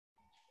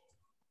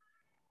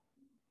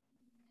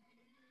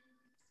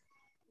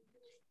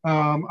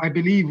I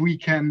believe we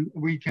can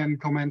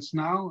commence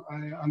now.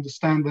 I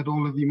understand that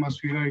all of you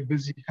must be very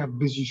busy, have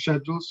busy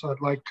schedules, so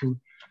I'd like to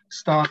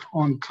start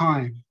on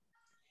time.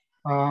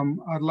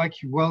 I'd like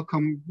to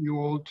welcome you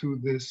all to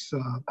this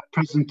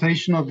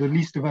presentation of the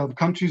Least Developed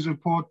Countries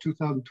Report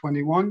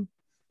 2021,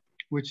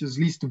 which is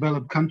least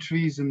developed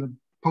countries in the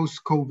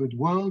post-COVID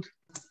world,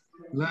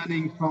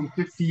 learning from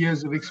 50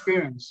 years of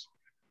experience.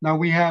 Now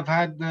we've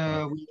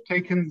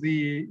taken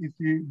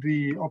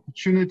the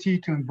opportunity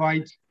to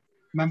invite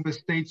member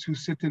states who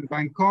sit in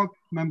Bangkok,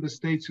 member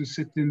states who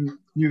sit in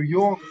New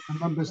York, and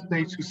member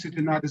states who sit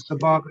in Addis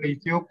Ababa,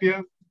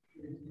 Ethiopia,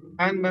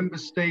 and member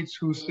states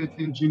who sit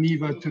in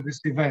Geneva to this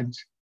event.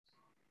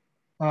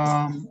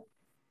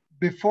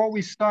 Before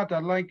we start,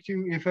 I'd like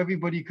to, if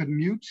everybody could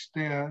mute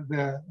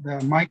their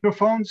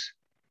microphones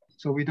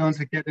so we don't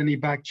get any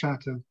back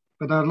chatter.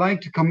 But I'd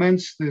like to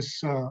commence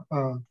this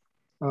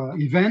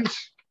event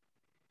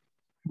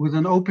with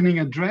an opening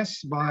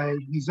address by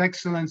His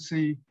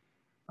Excellency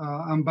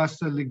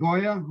Ambassador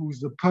Ligoya, who's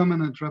the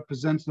permanent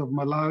representative of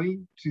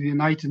Malawi to the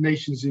United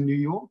Nations in New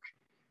York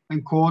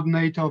and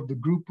coordinator of the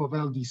group of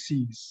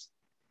LDCs.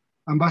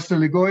 Ambassador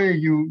Ligoya,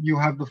 you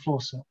have the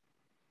floor, sir.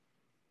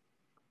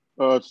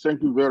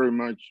 Thank you very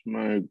much,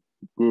 my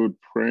good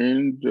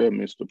friend,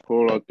 Mr.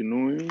 Paul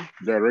Akinui,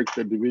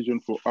 Director Division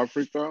for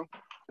Africa,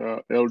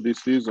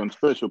 LDCs and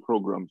Special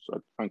Programs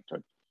at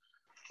UNCTAD.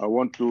 I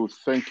want to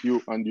thank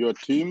you and your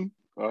team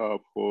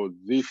for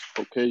this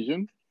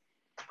occasion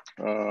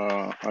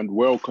and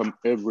welcome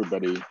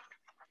everybody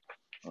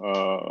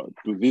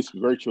to this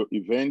virtual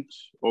event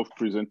of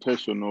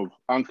presentation of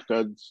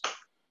UNCTAD's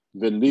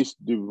The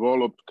Least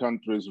Developed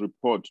Countries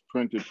Report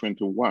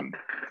 2021.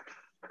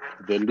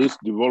 The least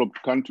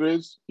developed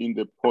countries in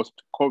the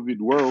post-COVID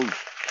world,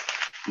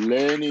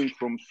 learning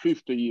from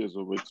 50 years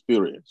of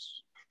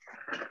experience.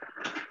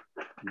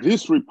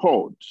 This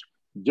report,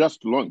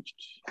 just launched,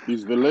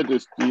 is the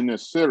latest in a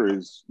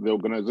series the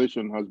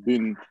organization has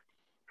been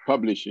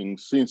publishing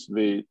since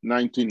the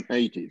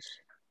 1980s.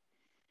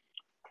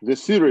 The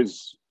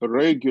series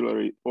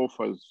regularly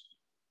offers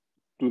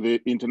to the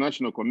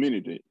international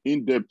community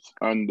in-depth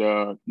and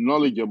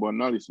knowledgeable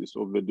analysis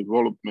of the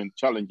development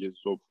challenges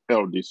of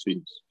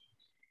LDCs.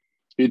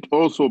 It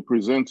also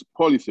presents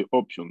policy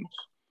options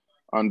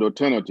and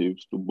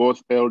alternatives to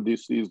both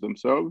LDCs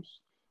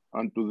themselves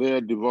and to their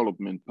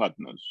development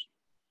partners.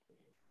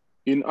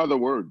 In other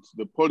words,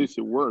 the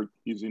policy work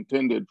is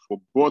intended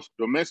for both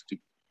domestic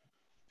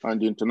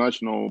and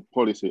international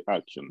policy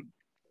action.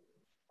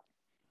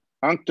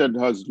 UNCTAD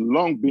has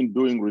long been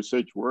doing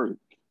research work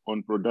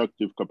on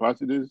productive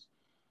capacities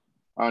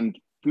and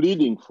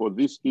pleading for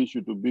this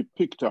issue to be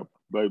picked up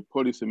by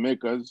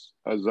policymakers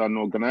as an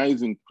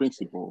organizing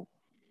principle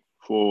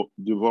for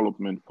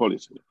development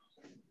policy.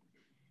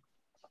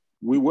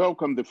 We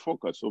welcome the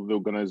focus of the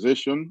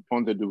organization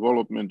on the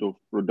development of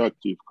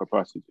productive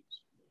capacities,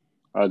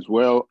 as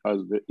well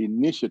as the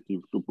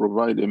initiative to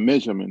provide a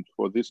measurement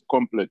for this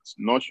complex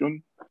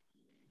notion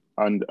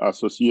and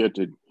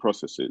associated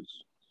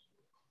processes.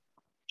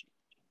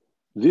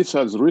 This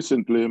has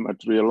recently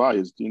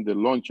materialized in the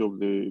launch of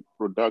the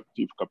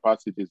Productive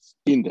Capacities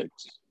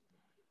Index,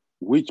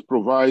 which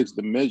provides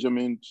the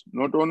measurement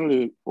not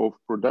only of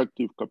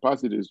productive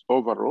capacities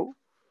overall,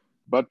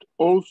 but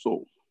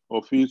also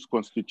of its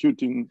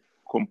constituting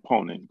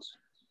components.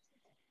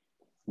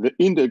 The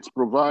index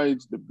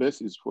provides the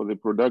basis for the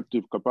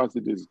productive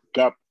capacities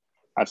gap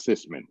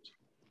assessment,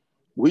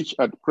 which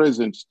at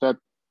present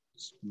starts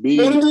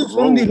being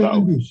rolled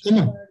out.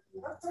 Tamam.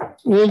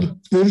 Oldu.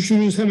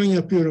 Görüşürüz. Hemen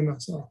yapıyorum ben.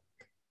 Sağ ol.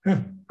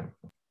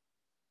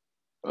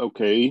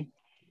 Okay.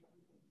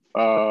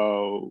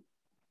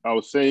 I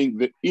was saying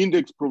the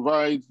index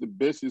provides the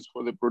basis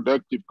for the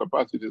productive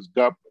capacities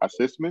gap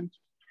assessment,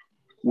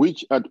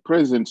 which at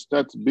present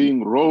starts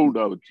being rolled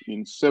out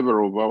in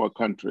several of our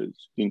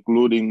countries,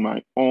 including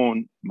my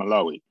own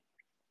Malawi.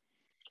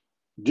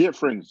 Dear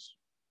friends,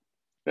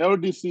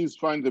 LDCs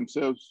find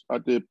themselves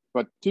at a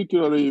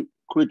particularly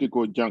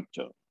critical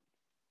juncture.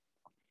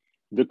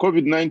 The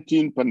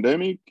COVID-19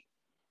 pandemic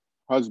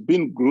has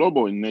been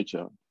global in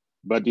nature,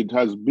 but it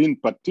has been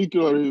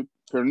particularly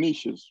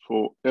pernicious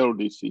for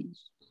LDCs.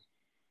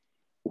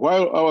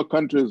 While our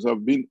countries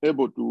have been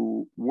able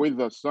to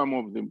weather some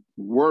of the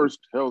worst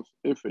health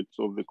effects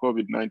of the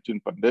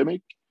COVID-19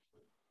 pandemic,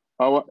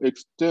 our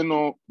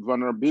external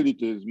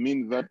vulnerabilities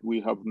mean that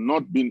we have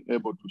not been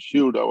able to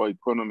shield our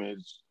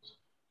economies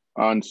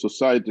and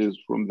societies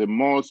from the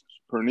most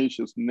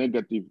pernicious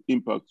negative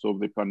impacts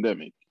of the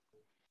pandemic.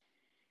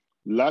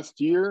 Last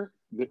year,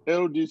 the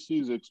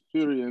LDCs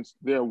experienced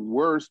their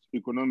worst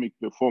economic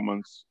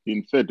performance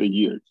in 30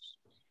 years.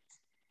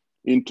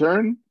 In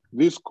turn,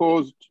 this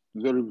caused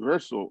the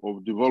reversal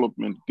of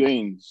development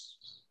gains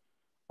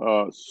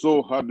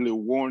so hardly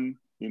won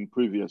in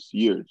previous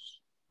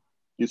years,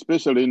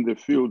 especially in the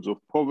fields of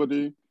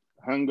poverty,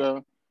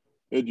 hunger,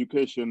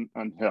 education,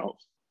 and health.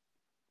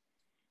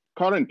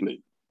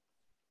 Currently,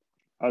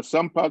 as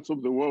some parts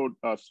of the world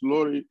are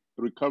slowly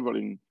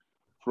recovering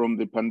from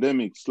the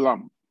pandemic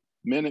slump,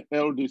 many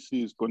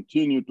LDCs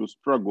continue to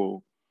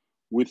struggle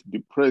with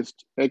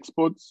depressed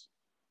exports,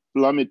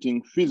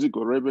 plummeting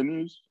physical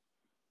revenues,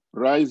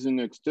 rising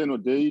external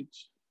debt,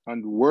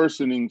 and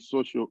worsening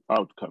social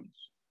outcomes.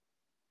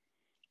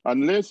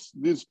 Unless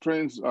these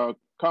trends are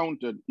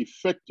countered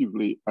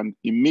effectively and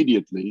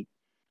immediately,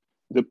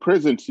 the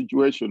present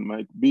situation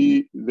might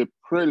be the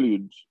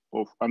prelude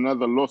of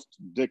another lost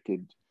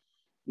decade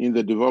in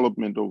the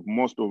development of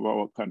most of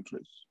our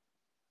countries.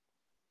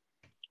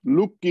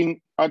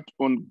 Looking at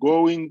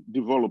ongoing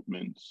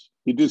developments,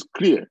 it is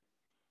clear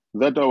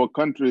that our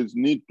countries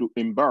need to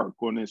embark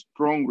on a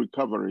strong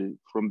recovery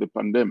from the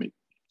pandemic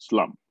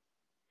slump.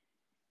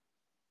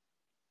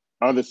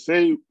 Others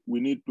say we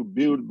need to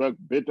build back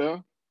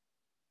better,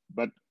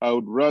 but I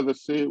would rather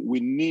say we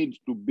need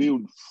to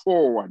build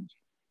forward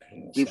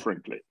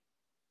differently.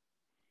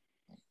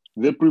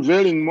 The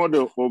prevailing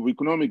model of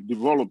economic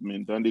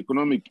development and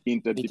economic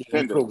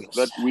interdependence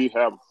that we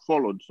have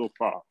followed so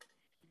far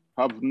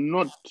have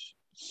not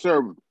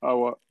served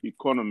our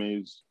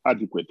economies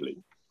adequately.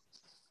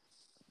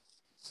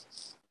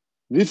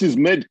 This is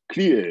made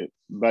clear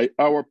by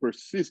our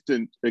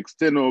persistent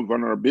external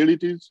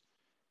vulnerabilities,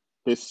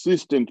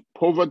 persistent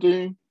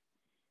poverty,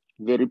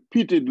 the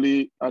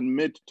repeatedly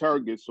unmet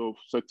targets of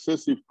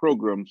successive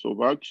programs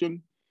of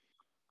action,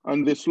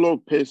 and the slow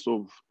pace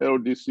of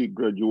LDC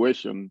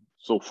graduation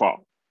so far.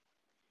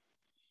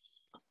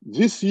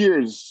 This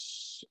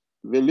year's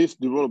the Least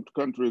Developed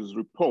Countries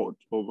report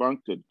of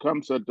UNCTAD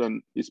comes at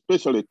an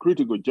especially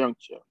critical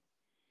juncture,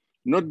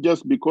 not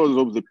just because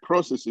of the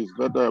processes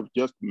that I have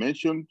just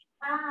mentioned,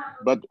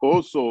 but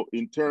also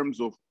in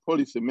terms of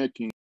policy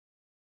making.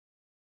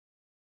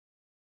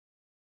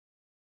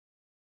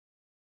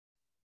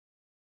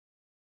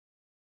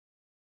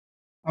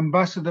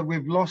 Ambassador,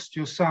 we've lost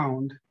your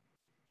sound.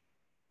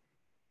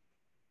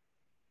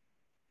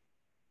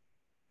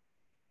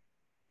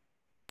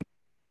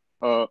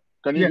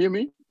 Can you hear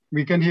me?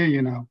 We can hear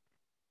you now.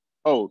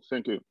 Oh,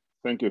 thank you.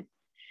 Thank you.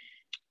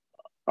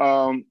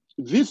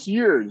 This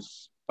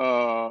year's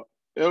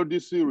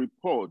LDC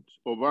report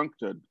of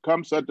UNCTAD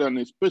comes at an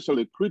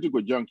especially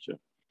critical juncture,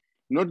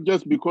 not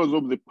just because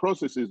of the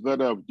processes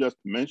that I've just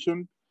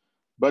mentioned,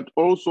 but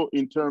also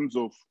in terms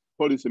of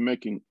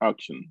policymaking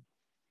action.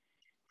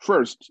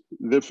 First,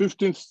 the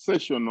 15th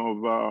session of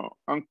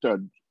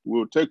UNCTAD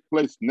will take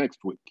place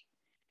next week.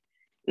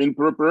 In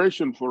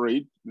preparation for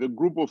it, the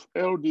group of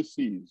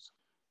LDCs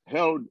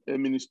held a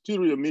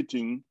ministerial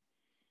meeting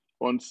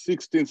on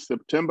 16th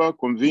September,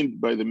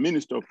 convened by the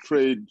Minister of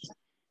Trade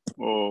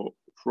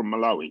from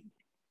Malawi.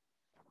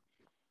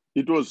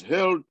 It was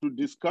held to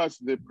discuss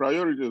the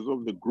priorities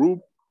of the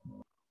group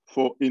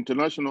for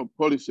international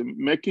policy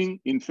making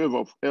in favor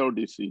of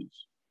LDCs,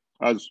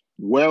 as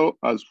well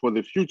as for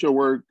the future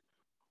work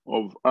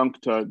of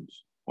UNCTAD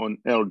on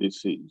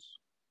LDCs.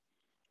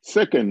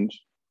 Second,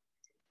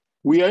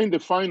 we are in the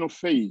final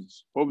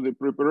phase of the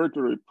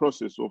preparatory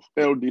process of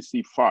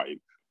LDC 5.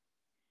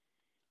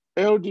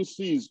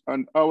 LDCs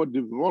and our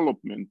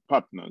development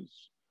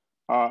partners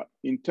are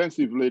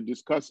intensively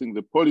discussing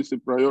the policy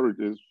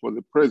priorities for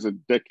the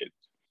present decade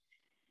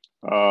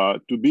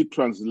to be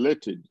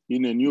translated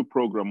in a new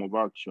program of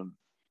action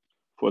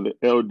for the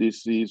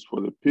LDCs for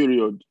the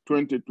period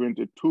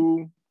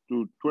 2022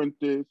 to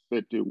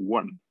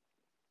 2031.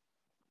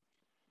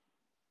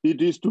 It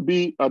is to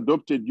be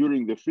adopted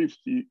during the 5th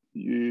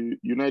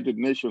United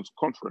Nations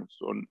Conference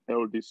on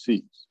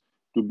LDCs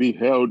to be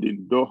held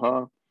in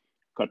Doha,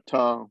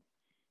 Qatar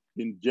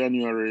in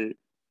January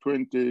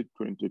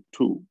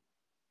 2022.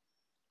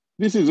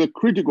 This is a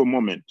critical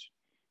moment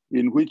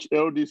in which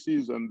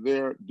LDCs and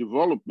their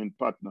development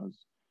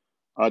partners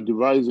are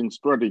devising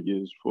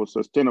strategies for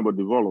sustainable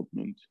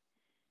development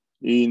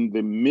in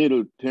the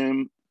middle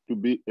term to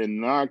be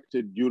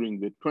enacted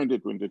during the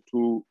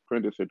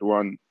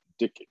 2022-2031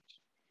 decade.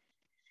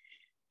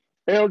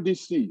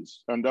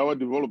 LDCs and our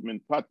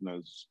development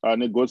partners are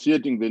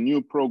negotiating the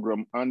new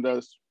program under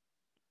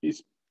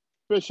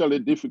especially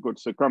difficult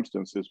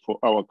circumstances for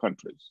our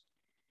countries.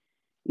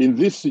 In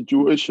this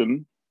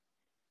situation,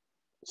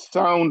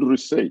 sound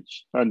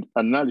research and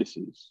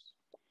analysis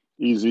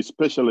is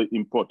especially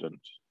important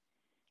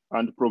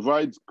and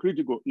provides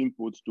critical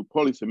inputs to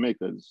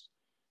policymakers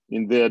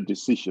in their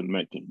decision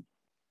making.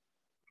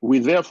 We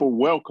therefore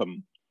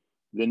welcome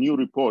the new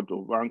report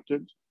of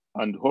UNCTAD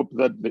and hope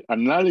that the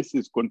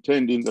analysis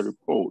contained in the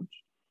report,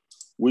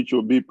 which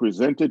will be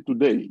presented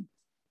today,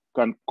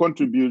 can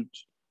contribute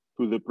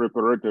to the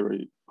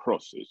preparatory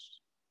process.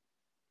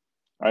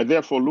 I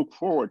therefore look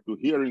forward to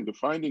hearing the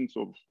findings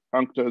of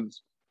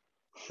UNCTAD's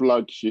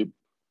flagship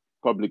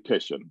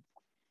publication.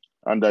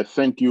 And I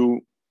thank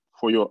you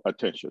for your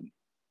attention.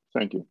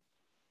 Thank you.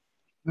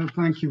 Well,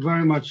 thank you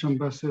very much,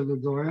 Ambassador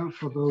Lugoya,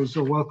 for those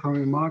welcome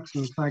remarks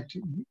and in fact,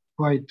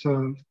 quite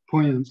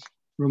poignant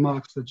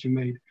remarks that you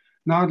made.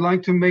 Now I'd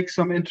like to make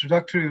some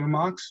introductory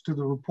remarks to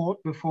the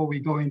report before we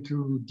go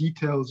into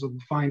details of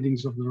the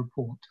findings of the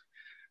report.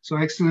 So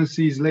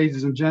Excellencies,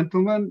 ladies and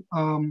gentlemen,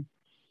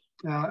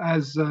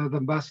 as the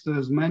Ambassador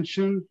has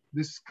mentioned,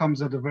 this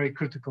comes at a very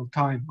critical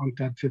time,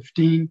 UNCTAD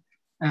 15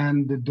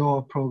 and the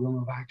DOA Program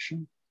of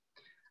Action.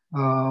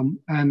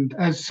 And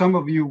as some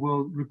of you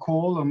will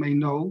recall or may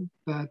know,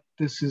 that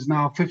this is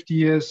now 50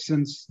 years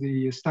since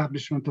the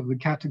establishment of the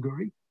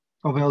category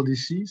of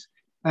LDCs.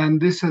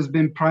 And this has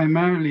been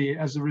primarily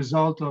as a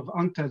result of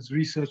UNCTAD's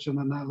research and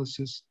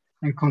analysis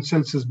and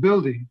consensus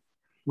building,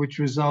 which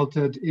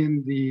resulted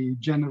in the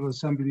General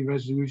Assembly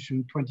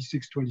Resolution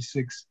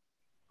 2626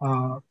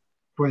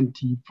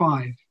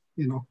 25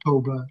 in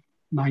October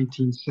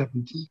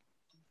 1970,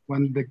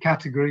 when the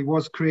category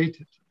was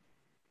created.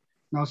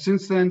 Now,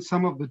 since then,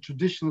 some of the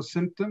traditional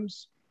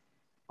symptoms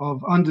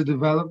of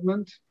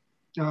underdevelopment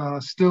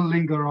still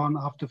linger on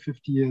after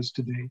 50 years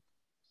today,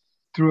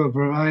 through a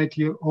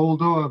variety,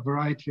 although a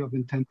variety of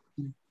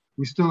intensity.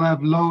 We still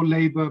have low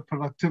labor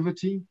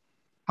productivity,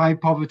 high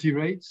poverty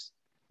rates,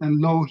 and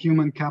low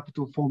human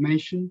capital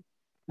formation,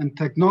 and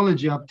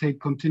technology uptake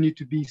continue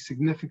to be a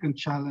significant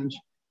challenge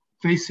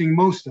facing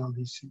most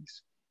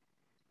LDCs.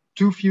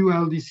 Too few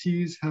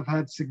LDCs have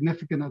had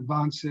significant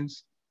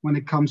advances when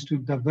it comes to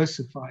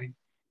diversifying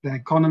their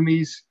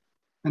economies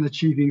and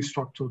achieving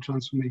structural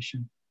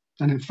transformation.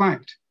 And in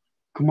fact,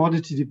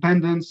 commodity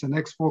dependence and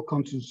export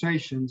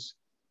concentrations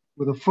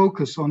with a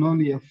focus on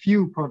only a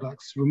few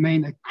products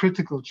remain a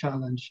critical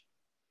challenge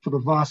for the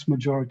vast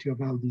majority of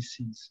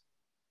LDCs.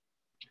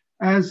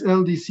 As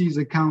LDCs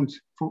account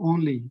for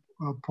only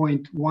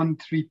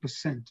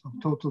 0.13% of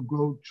total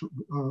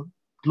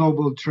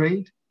global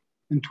trade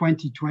in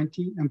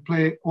 2020 and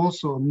play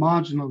also a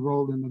marginal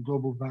role in the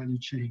global value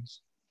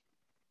chains.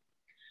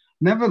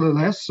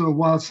 Nevertheless, so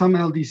while some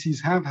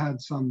LDCs have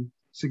had some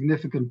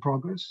significant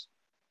progress,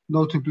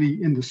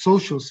 notably in the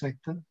social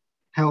sector,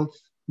 health,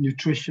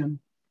 nutrition,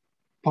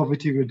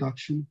 poverty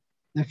reduction,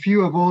 a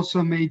few have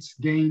also made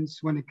gains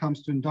when it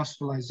comes to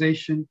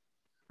industrialization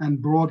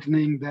and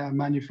broadening their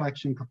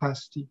manufacturing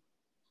capacity.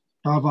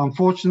 However,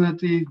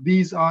 unfortunately,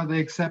 these are the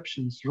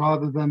exceptions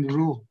rather than the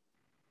rule.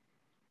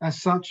 As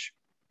such,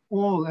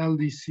 all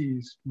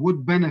LDCs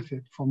would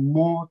benefit from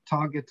more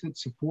targeted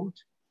support,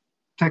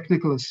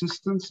 technical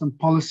assistance, and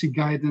policy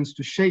guidance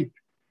to shape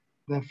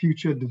their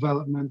future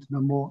development in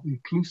a more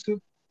inclusive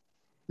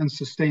and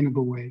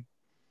sustainable way.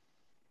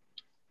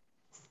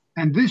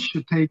 And this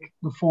should take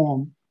the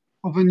form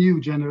of a new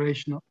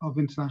generation of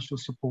international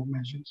support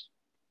measures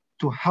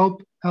to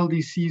help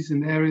LDCs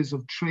in areas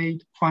of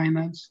trade,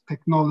 finance,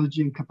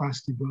 technology, and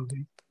capacity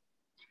building.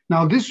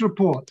 Now, this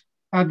report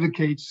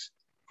advocates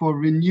for a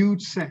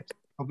renewed set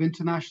of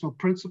international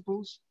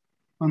principles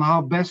on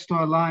how best to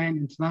align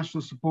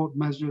international support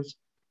measures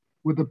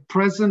with the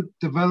present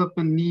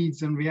development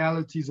needs and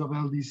realities of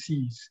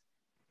LDCs,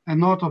 and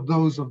not of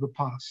those of the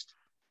past.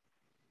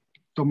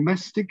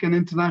 Domestic and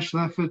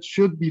international efforts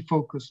should be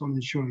focused on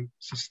ensuring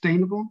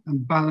sustainable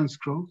and balanced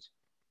growth,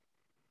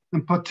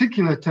 and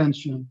particular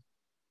attention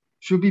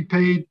should be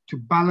paid to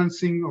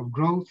balancing of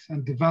growth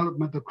and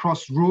development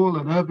across rural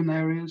and urban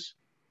areas,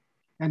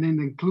 and in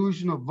the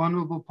inclusion of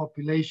vulnerable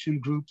population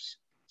groups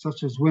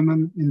such as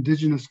women,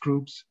 indigenous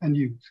groups, and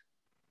youth.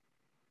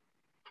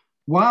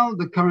 While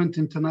the current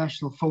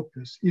international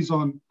focus is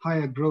on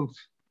higher growth,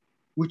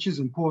 which is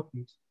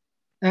important,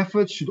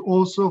 efforts should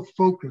also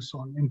focus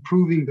on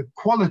improving the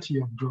quality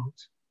of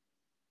growth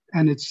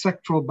and its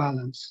sectoral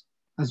balance,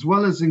 as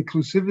well as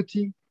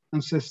inclusivity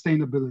and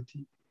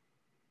sustainability.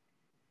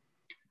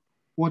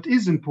 What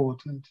is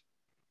important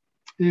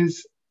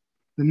is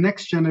the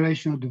next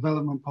generation of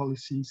development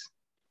policies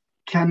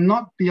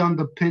cannot be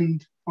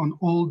underpinned on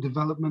old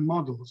development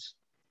models.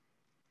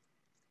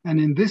 And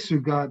in this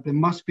regard, there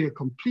must be a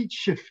complete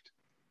shift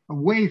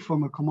away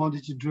from a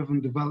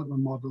commodity-driven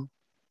development model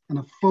and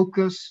a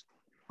focus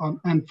on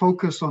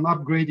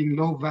upgrading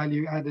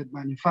low-value added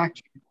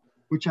manufacturing,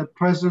 which at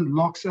present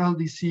locks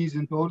LDCs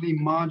into only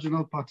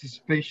marginal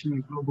participation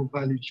in global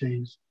value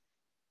chains.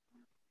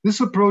 This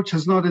approach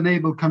has not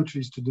enabled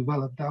countries to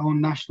develop their own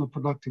national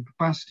productive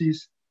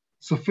capacities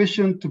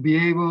sufficient to be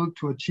able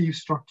to achieve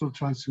structural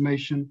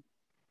transformation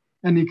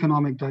and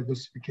economic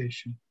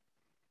diversification.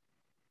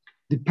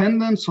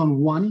 Dependence on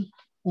one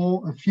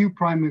or a few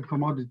primary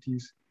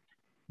commodities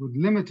with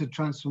limited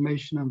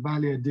transformation and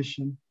value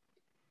addition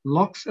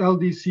locks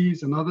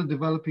LDCs and other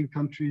developing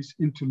countries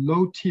into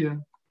low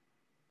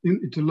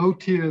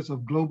tiers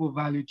of global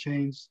value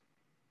chains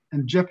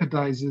and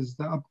jeopardizes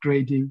the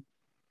upgrading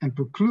and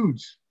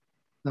precludes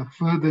their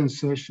further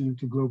insertion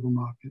into global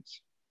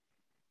markets.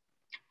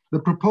 The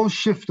proposed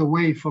shift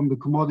away from the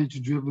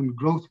commodity-driven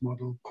growth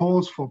model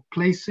calls for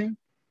placing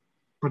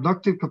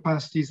productive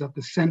capacities at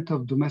the center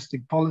of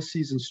domestic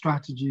policies and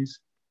strategies,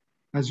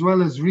 as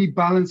well as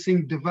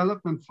rebalancing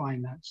development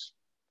finance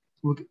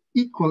with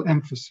equal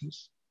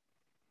emphasis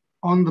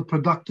on the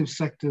productive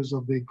sectors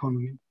of the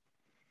economy.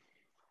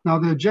 Now,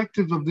 the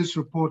objectives of this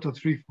report are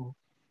threefold.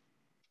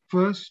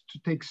 First, to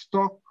take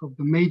stock of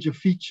the major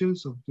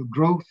features of the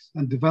growth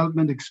and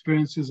development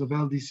experiences of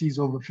LDCs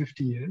over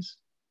 50 years.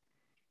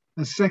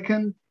 A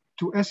second,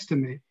 to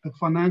estimate the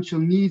financial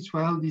needs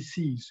for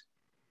LDCs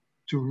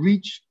to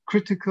reach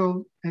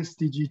critical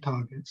SDG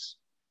targets.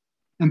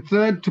 And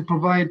third, to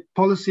provide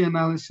policy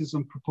analysis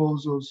and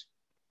proposals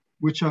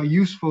which are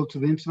useful to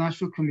the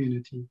international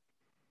community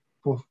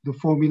for the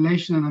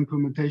formulation and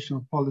implementation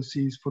of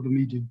policies for the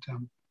medium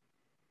term.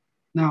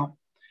 Now,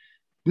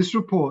 this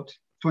report,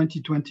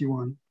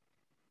 2021,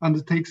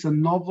 undertakes a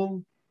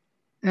novel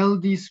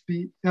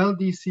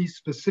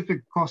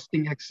LDC-specific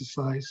costing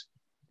exercise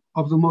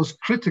of the most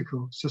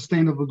critical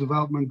sustainable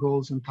development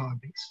goals and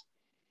targets.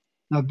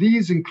 Now,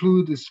 these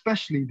include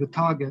especially the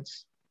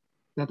targets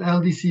that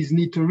LDCs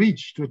need to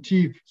reach to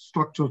achieve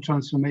structural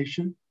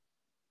transformation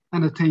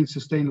and attain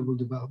sustainable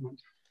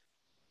development.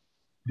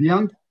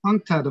 The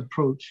UNCTAD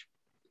approach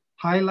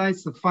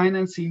highlights the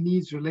financing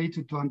needs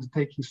related to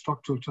undertaking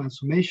structural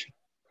transformation,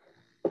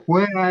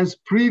 whereas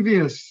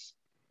previous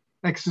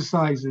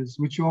exercises,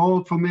 which you're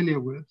all familiar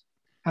with,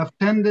 have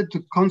tended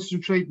to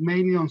concentrate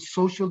mainly on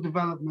social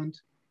development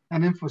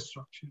and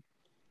infrastructure.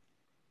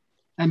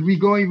 And we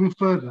go even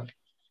further.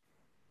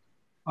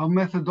 Our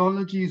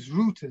methodology is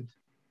rooted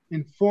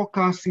in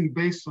forecasting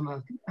based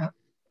on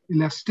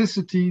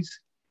elasticities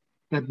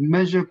that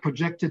measure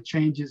projected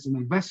changes in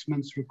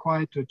investments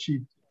required to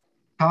achieve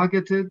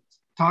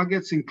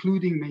targets,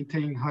 including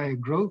maintaining higher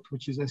growth,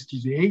 which is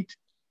SDG 8,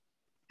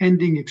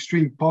 ending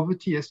extreme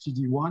poverty,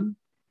 SDG 1,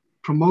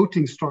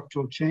 promoting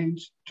structural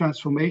change,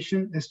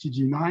 transformation,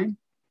 SDG 9,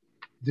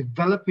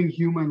 developing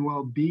human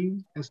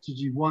well-being,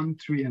 SDG 1,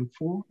 3, and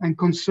 4, and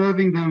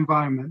conserving the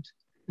environment,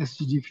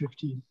 SDG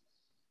 15.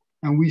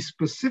 And we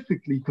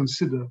specifically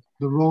consider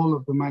the role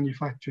of the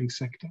manufacturing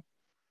sector.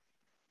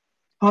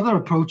 Other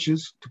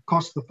approaches to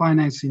cost the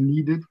financing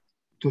needed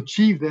to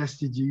achieve the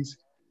SDGs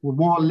were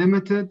more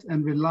limited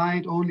and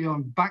relied only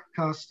on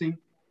backcasting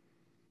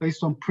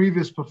based on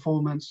previous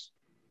performance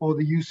or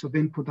the use of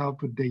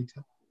input-output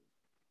data.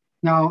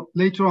 Now,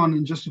 later on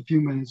in just a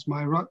few minutes,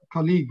 my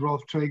colleague,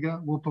 Rolf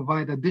Traeger, will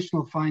provide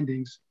additional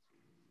findings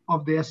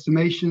of the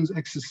estimations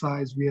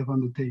exercise we have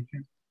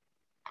undertaken.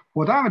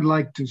 What I would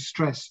like to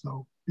stress,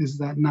 though, is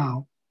that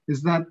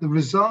the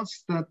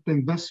results that the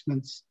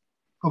investments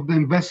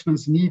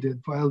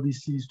needed for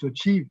LDCs to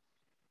achieve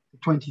the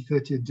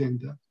 2030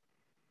 agenda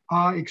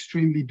are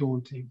extremely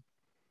daunting.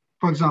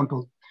 For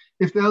example,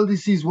 if the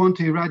LDCs want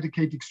to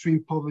eradicate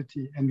extreme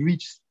poverty and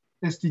reach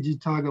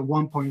SDG target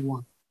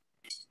 1.1,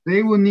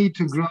 they will need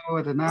to grow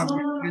at an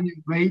average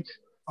annual rate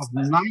of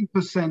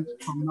 9%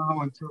 from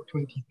now until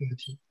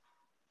 2030.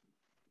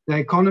 The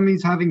economy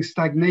is having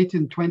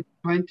stagnated in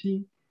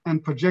 2020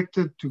 and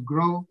projected to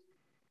grow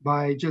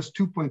by just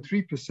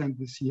 2.3%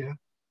 this year.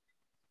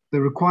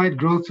 The required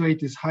growth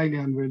rate is highly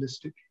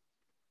unrealistic.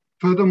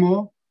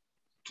 Furthermore,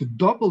 to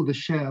double the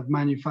share of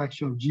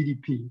manufacturing of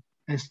GDP,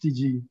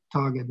 SDG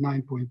target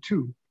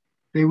 9.2,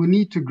 they will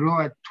need to grow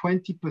at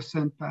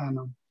 20% per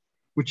annum,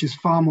 which is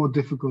far more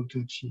difficult to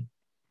achieve.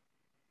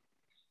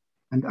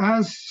 And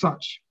as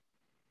such,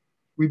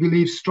 we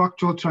believe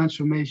structural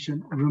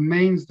transformation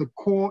remains the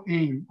core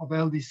aim of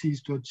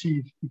LDCs to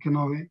achieve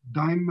economic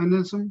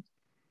dynamism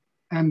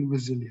and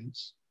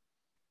resilience.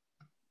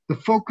 The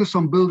focus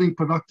on building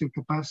productive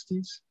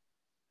capacities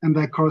and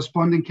their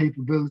corresponding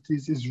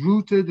capabilities is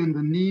rooted in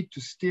the need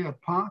to steer a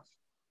path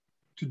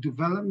to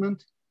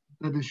development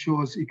that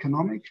assures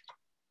economic,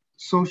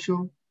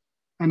 social,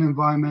 and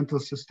environmental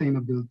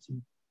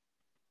sustainability.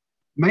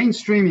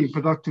 Mainstreaming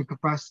productive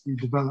capacity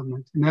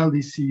development in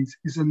LDCs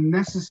is a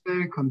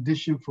necessary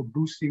condition for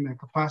boosting their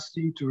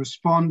capacity to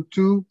respond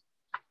to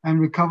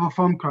and recover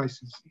from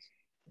crises,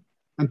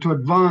 and to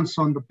advance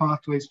on the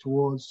pathways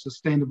towards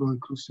sustainable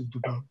inclusive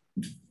development.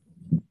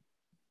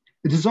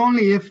 It is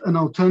only if an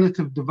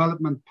alternative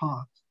development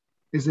path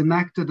is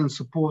enacted and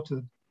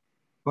supported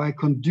by a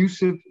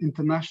conducive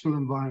international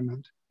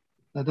environment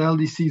that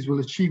LDCs will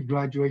achieve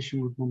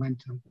graduation with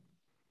momentum.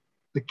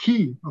 The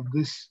key of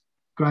this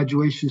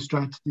graduation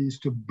strategy is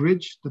to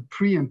bridge the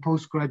pre- and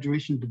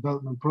post-graduation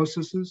development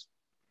processes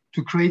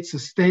to create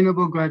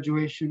sustainable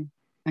graduation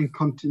and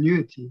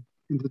continuity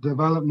in the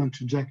development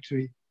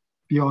trajectory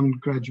beyond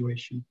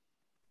graduation.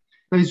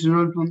 Ladies and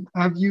gentlemen,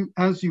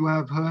 as you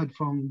have heard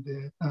from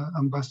the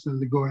Ambassador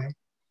Ligoya,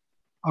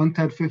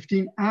 UNCTAD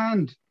 15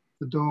 and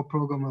the Doha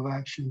Program of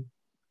Action,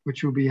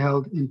 which will be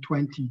held in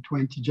January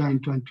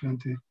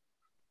 2020,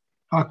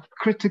 are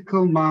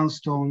critical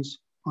milestones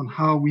on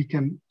how we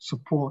can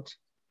support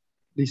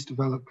these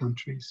developed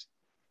countries.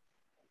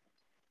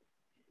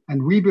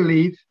 And we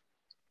believe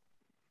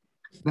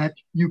that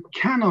you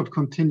cannot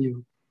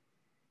continue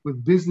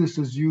with business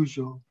as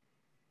usual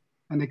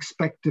and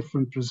expect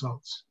different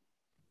results.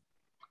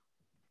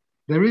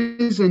 There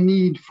is a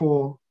need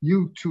for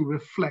you to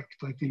reflect,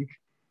 I think,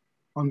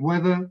 on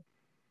whether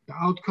the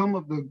outcome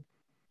of the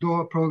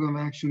Doha Program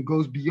of Action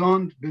goes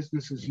beyond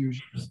business as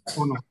usual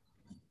or not.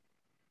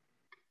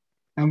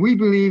 And we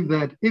believe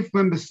that if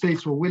member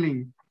states were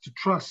willing to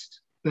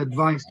trust the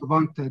advice of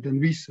UNCTAD and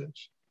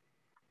research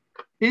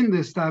in the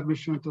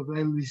establishment of the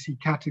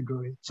LDC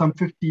category some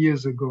 50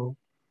 years ago,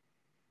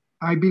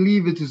 I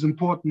believe it is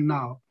important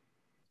now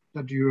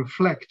that you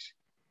reflect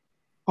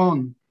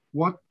on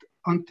what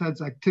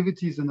UNCTAD's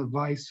activities and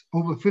advice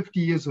over 50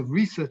 years of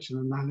research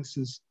and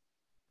analysis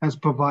has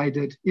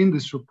provided in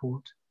this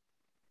report,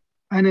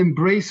 and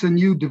embrace a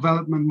new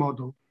development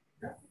model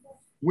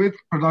with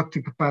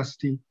productive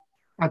capacity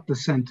at the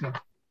center.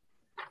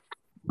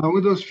 Now,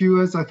 with those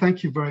viewers, I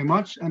thank you very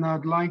much, and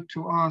I'd like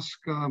to ask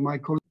my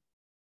colleague.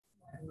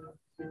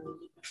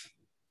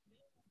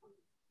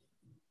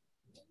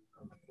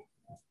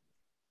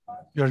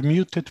 You're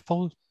muted,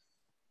 Paul.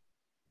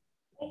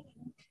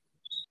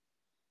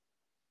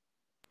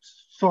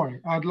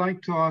 Sorry, I'd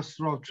like to ask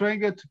Rolf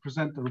Traeger to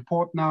present the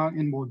report now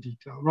in more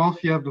detail.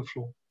 Rolf, you have the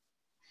floor.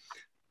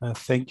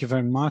 Thank you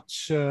very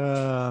much,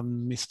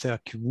 Mr.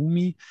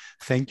 Kiwumi.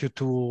 Thank you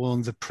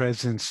to the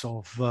presence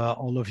of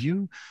all of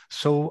you.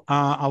 So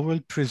I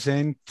will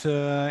present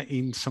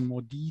in some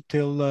more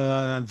detail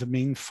the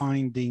main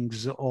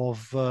findings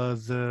of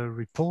the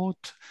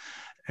report.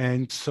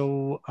 And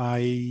so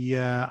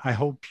I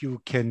hope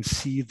you can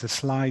see the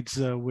slides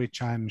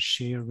which I'm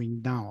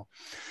sharing now.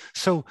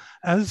 So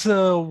as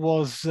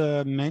was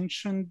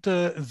mentioned,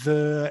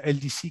 the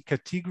LDC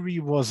category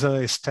was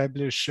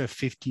established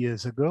 50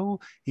 years ago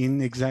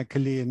in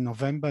exactly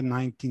November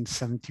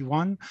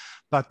 1971.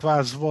 But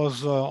as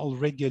was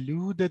already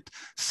alluded,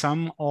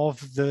 some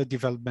of the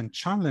development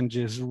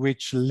challenges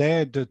which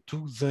led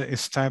to the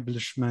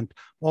establishment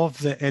of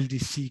the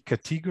LDC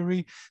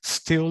category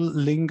still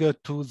linger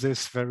to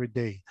this very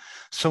day.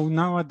 So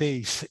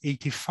nowadays,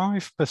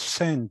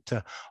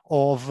 85%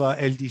 of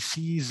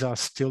LDCs are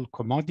still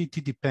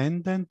commodity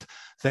dependent.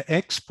 The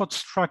export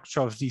structure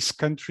of these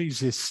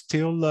countries is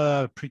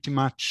still pretty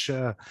much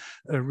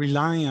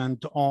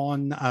reliant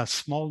on a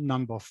small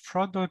number of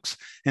products.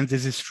 And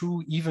this is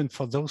true even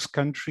for those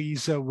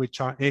countries which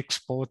are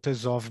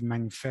exporters of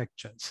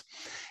manufactures.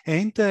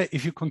 And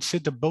if you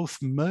consider both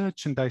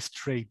merchandise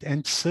trade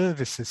and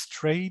services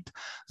trade,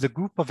 the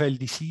group of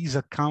LDCs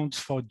accounts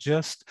for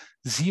just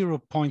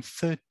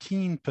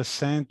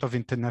 0.13% of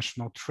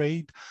international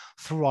trade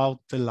throughout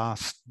the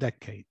last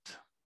decade.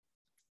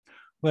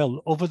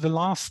 Well, over the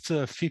last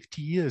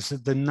 50 years,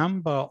 the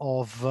number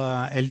of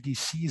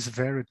LDCs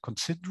varied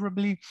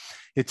considerably.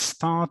 It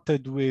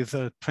started with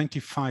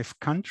 25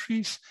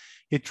 countries.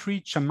 It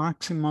reached a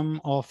maximum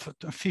of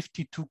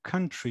 52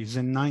 countries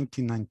in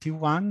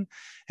 1991,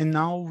 and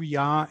now we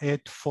are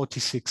at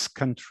 46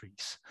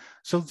 countries.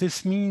 So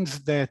this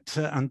means that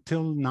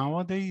until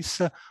nowadays,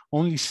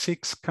 only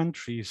 6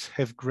 countries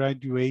have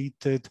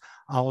graduated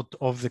out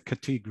of the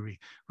category,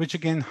 which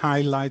again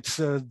highlights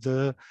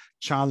the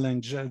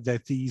challenge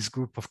that these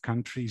group of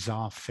countries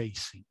are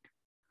facing.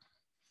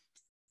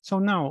 So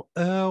now,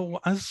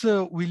 as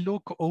we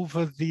look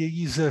over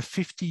these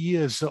 50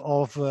 years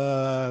of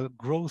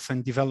growth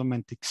and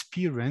development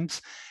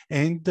experience,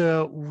 and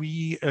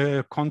we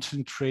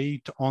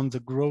concentrate on the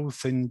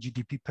growth in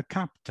GDP per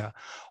capita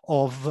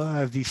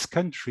of these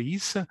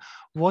countries,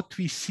 what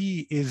we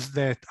see is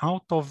that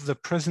out of the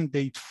present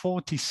date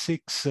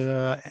 46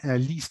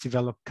 least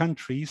developed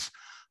countries,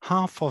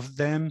 half of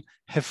them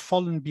have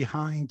fallen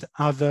behind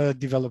other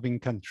developing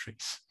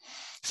countries.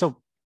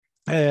 So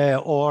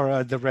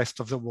or the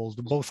rest of the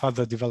world, both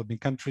other developing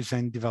countries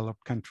and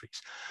developed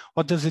countries.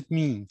 What does it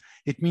mean?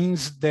 It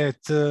means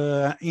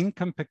that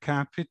income per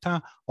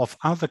capita of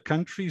other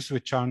countries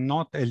which are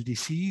not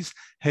LDCs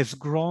has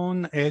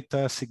grown at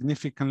a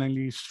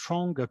significantly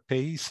stronger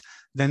pace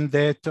than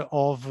that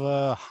of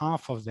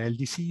half of the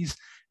LDCs,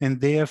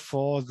 and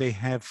therefore they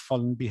have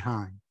fallen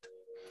behind.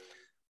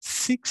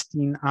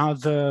 16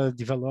 other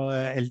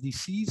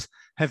LDCs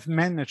have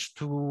managed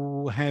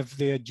to have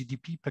their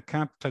GDP per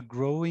capita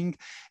growing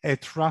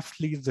at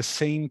roughly the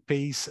same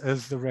pace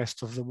as the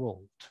rest of the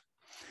world.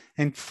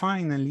 And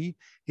finally,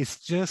 it's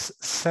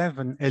just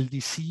 7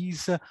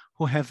 LDCs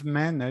who have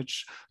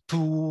managed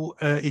to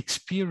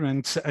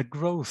experience a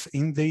growth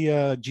in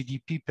their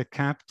GDP per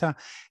capita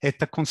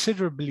at a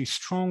considerably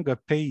stronger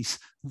pace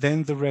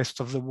than the rest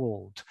of the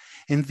world.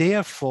 And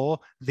therefore,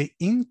 the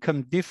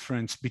income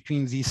difference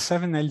between these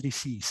 7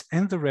 LDCs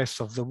and the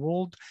rest of the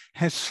world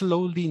has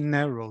slowly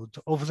narrowed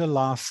over the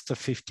last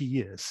 50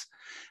 years.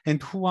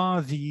 And who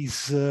are these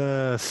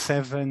 7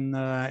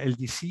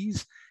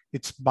 LDCs?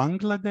 It's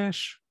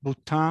Bangladesh,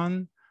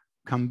 Bhutan,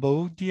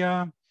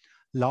 Cambodia,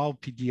 Laos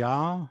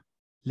PDR,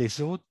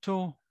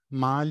 Lesotho,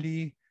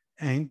 Mali,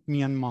 and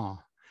Myanmar.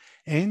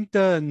 And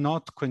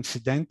not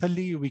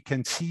coincidentally, we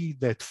can see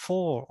that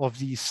 4 of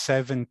these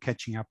 7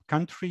 catching up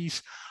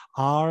countries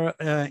are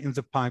in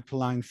the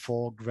pipeline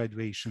for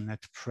graduation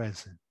at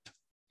present.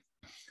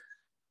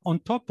 On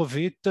top of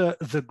it,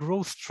 the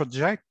growth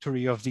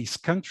trajectory of these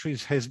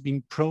countries has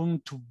been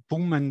prone to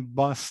boom and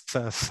bust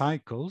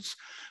cycles,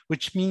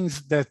 which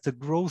means that the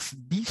growth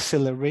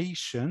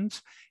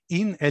decelerations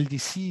in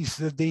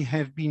LDCs, they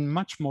have been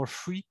much more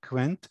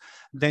frequent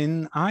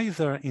than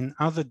either in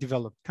other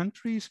developed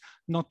countries,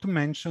 not to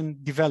mention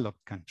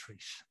developed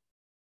countries.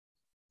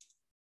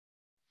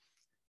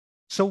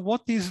 So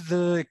what is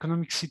the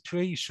economic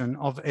situation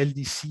of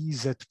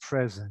LDCs at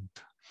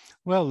present?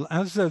 Well,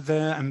 as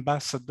the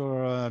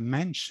ambassador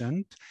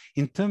mentioned,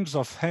 in terms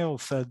of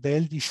health, the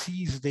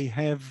LDCs, they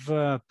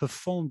have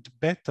performed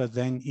better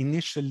than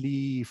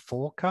initially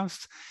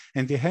forecast,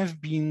 and they have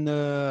been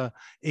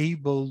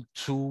able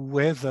to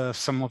weather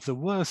some of the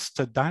worst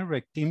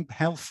direct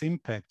health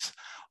impacts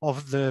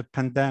of the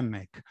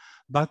pandemic.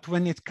 But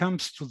when it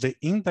comes to the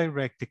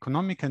indirect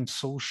economic and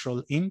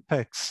social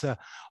impacts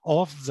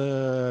of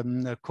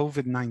the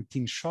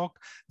COVID-19 shock,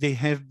 they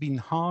have been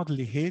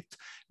hardly hit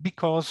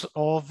because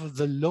of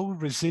the low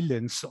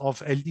resilience of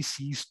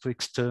LDCs to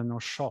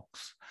external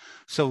shocks.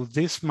 So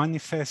this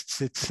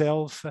manifests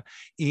itself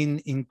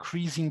in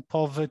increasing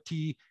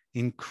poverty,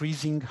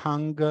 increasing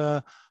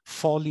hunger,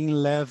 falling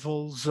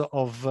levels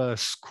of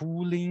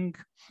schooling,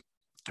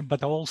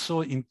 but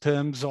also in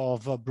terms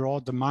of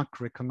broader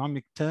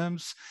macroeconomic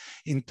terms,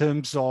 in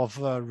terms of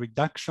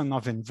reduction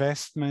of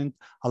investment,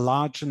 a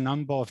large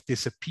number of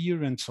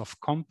disappearance of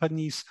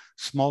companies,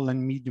 small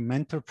and medium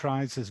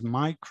enterprises,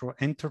 micro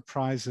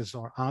enterprises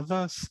or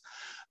others,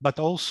 but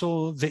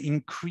also the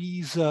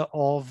increase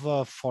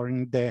of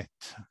foreign debt.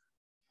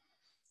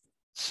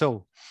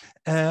 So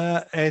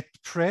at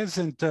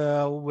present,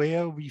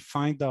 where we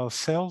find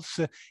ourselves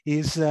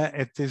is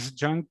at this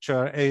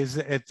juncture, is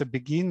at the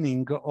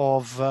beginning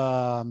of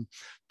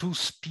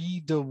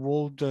two-speed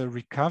world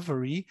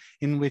recovery,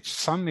 in which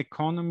some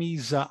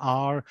economies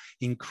are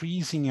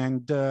increasing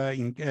and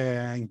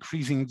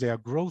increasing their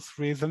growth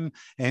rhythm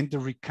and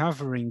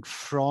recovering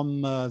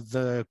from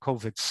the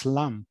COVID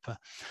slump.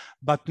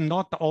 But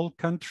not all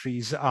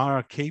countries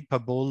are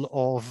capable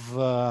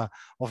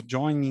of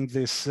joining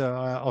this,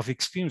 of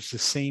experiencing the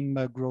same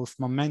growth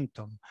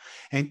momentum.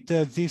 And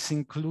this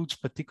includes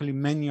particularly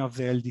many of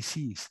the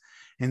LDCs.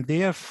 And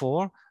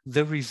therefore,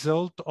 the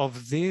result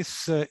of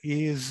this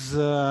is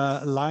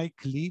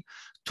likely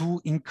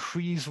to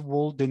increase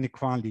world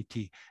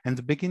inequality. And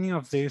the beginning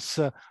of this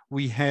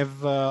we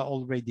have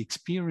already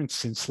experienced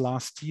since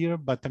last year,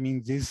 but I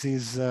mean, this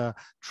is a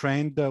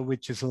trend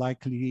which is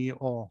likely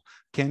or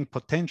can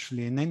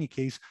potentially, in any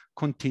case,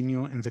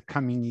 continue in the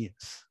coming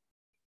years.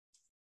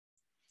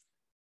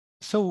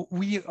 So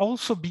we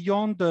also,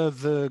 beyond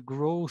the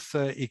growth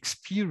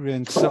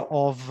experience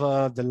of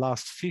the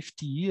last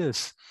 50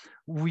 years,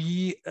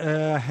 we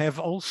have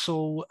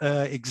also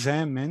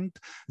examined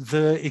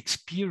the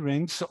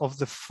experience of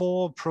the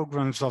 4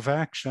 programs of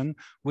action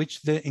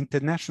which the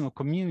international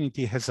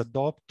community has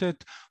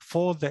adopted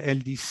for the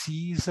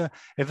LDCs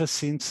ever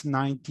since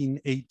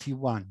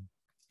 1981.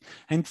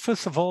 And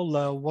first of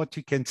all, what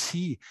you can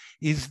see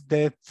is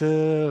that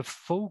the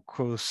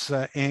focus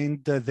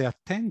and the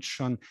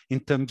attention in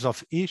terms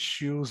of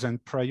issues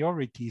and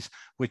priorities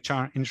which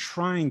are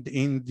enshrined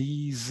in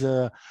these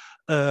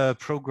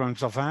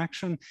programs of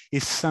action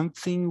is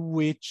something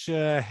which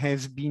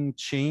has been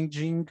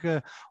changing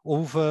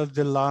over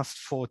the last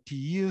 40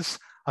 years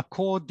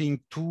according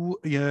to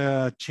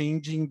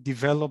changing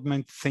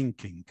development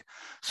thinking.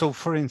 So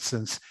for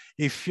instance,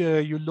 if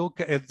you look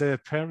at the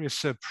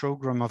Paris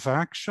Program of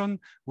Action,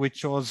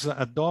 which was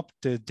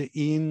adopted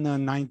in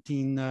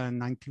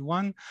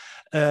 1991,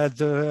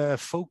 the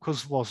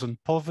focus was on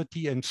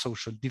poverty and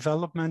social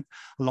development,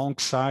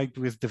 alongside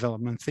with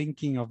development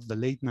thinking of the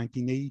late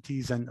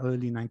 1980s and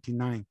early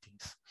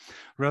 1990s.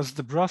 Whereas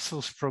the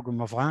Brussels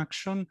Program of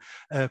Action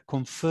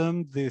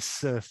confirmed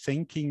this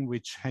thinking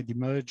which had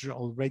emerged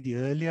already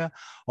earlier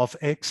of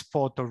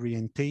export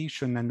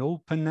orientation and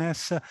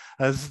openness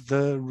as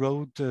the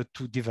road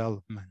to development.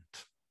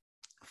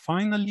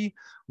 Finally,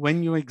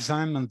 when you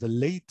examine the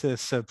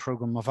latest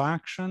program of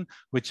action,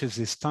 which is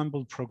the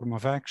Istanbul Program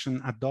of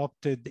Action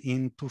adopted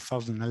in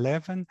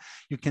 2011,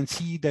 you can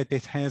see that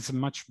it has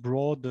much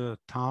broader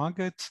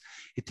targets.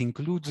 It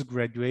includes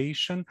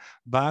graduation,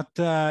 but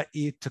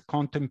it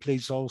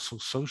contemplates also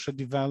social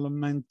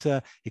development,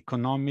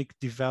 economic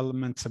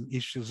development, some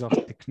issues of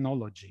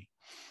technology.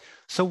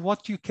 So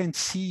what you can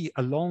see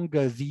along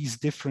these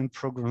different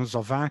programs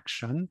of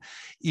action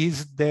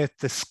is that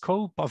the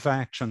scope of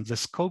action, the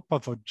scope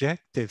of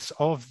objectives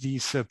of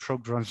these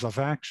programs of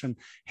action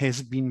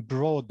has been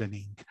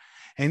broadening.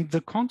 And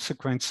the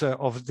consequence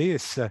of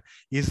this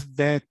is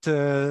that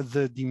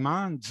the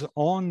demands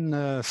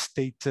on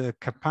state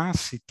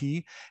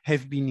capacity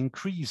have been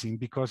increasing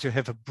because you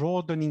have a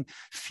broadening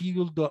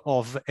field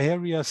of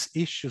areas,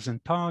 issues,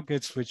 and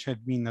targets which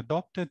have been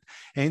adopted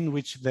and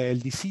which the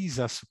LDCs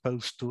are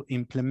supposed to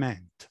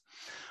implement.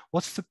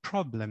 What's the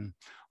problem?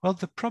 Well,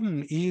 the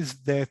problem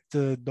is that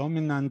the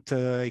dominant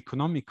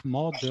economic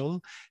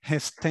model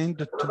has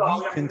tended to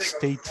weaken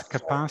state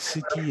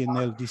capacity in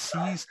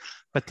LDCs,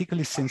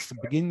 particularly since the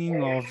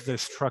beginning of the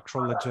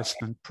structural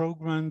adjustment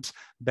programs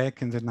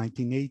back in the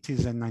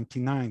 1980s and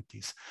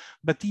 1990s.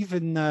 But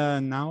even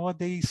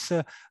nowadays,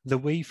 the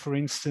way, for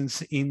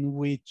instance, in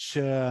which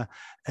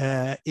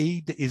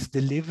aid is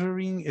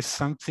delivering is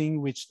something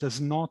which does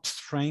not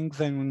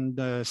strengthen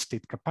the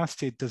state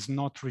capacity, it does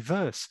not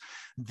reverse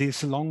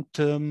this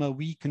long-term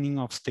weakening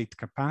of state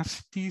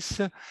capacities,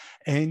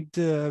 and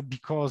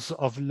because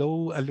of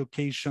low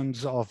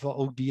allocations of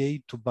ODA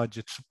to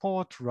budget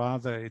support,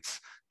 rather it's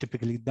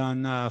typically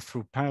done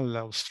through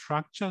parallel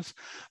structures,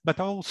 but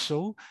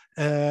also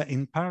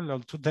in parallel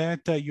to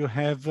that, you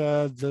have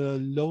the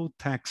low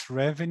tax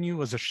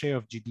revenue as a share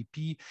of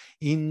GDP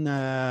in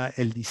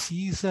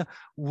LDCs,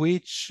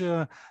 which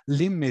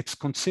limits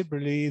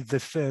considerably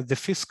the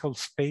fiscal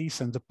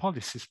space and the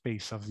policy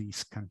space of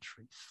these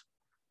countries.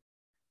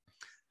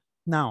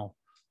 Now,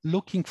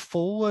 looking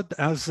forward,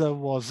 as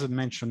was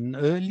mentioned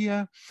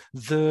earlier,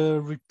 the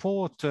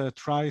report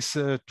tries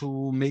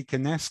to make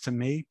an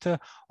estimate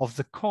of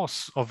the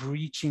costs of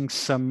reaching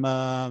some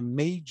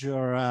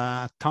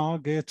major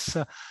targets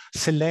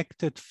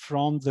selected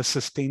from the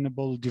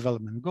Sustainable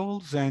Development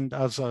Goals. And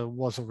as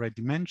was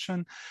already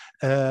mentioned,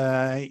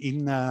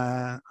 in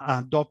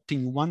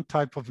adopting one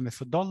type of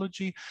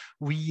methodology,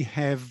 we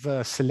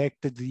have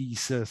selected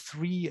these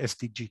 3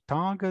 SDG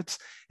targets.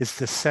 It's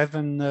the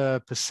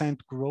 7%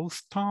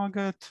 growth target.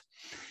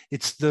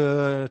 It's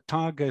the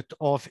target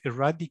of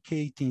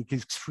eradicating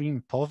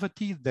extreme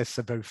poverty. That's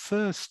the very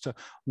first,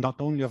 not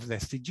only of the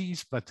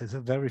SDGs, but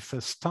the very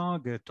first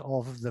target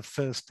of the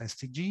first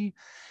SDG.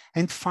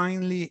 And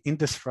finally,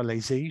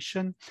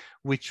 industrialization,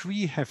 which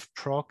we have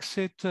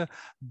proxied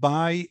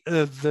by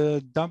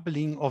the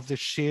doubling of the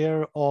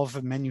share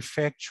of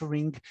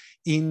manufacturing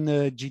in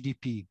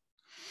GDP.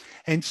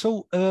 And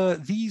so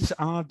these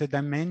are the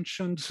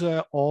dimensions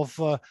of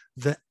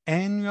the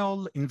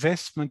annual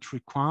investment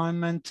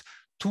requirement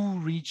to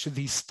reach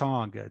these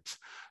targets.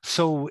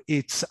 So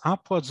it's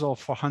upwards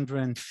of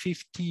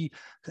 $150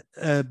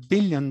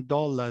 billion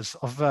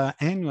of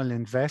annual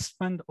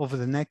investment over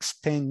the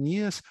next 10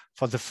 years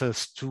for the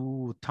first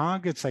 2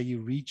 targets, i.e.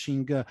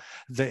 reaching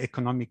the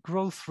economic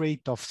growth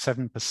rate of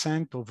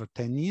 7% over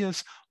 10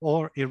 years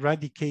or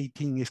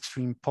eradicating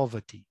extreme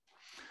poverty.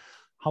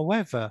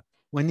 However,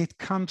 when it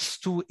comes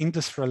to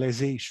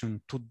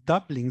industrialization, to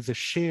doubling the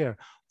share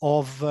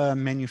of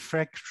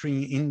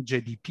manufacturing in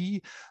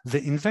GDP, the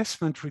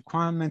investment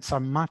requirements are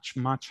much,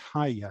 much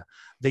higher.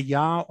 They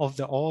are of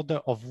the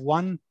order of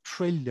 $1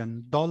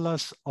 trillion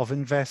of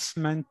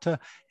investment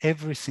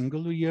every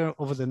single year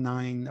over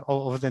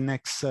the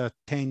next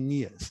 10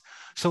 years.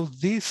 So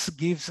this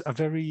gives a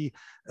very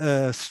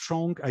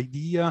strong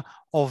idea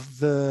of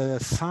the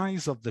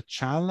size of the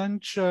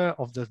challenge,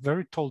 of the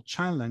very tall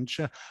challenge,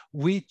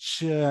 which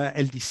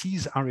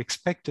LDCs are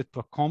expected to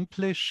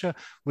accomplish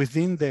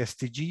within the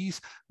SDGs,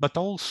 but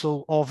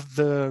also of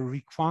the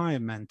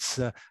requirements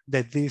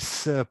that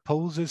this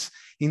poses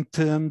in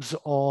terms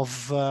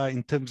of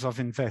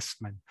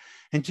investment.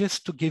 And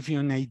just to give you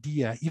an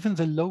idea, even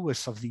the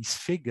lowest of these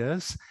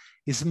figures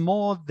is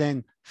more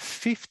than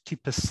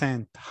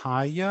 50%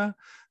 higher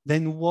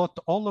than what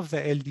all of the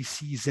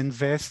LDCs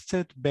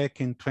invested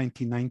back in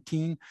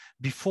 2019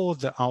 before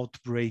the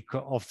outbreak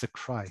of the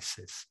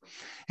crisis.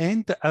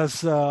 And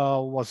as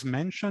was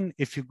mentioned,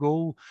 if you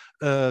go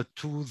to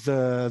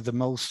the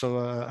most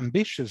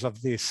ambitious of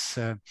these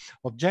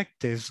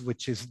objectives,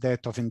 which is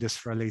that of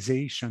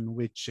industrialization,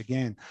 which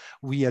again,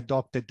 we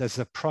adopted as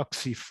a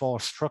proxy for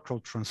structural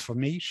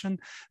transformation,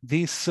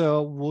 this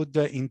would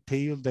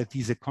entail that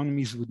these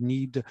economies would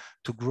need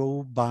to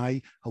grow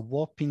by a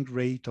whopping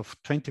rate of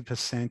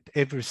 20%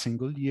 every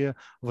single year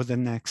over the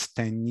next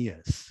 10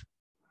 years.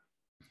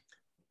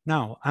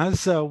 Now,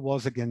 as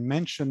was again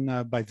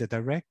mentioned by the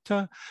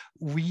director,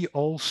 we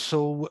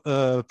also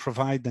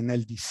provide an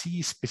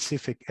LDC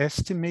specific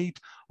estimate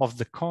of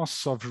the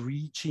costs of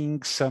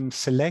reaching some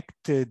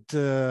selected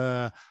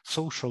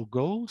social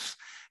goals.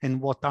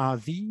 And what are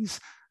these?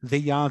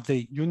 They are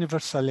the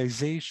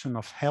universalization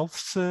of health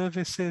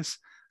services,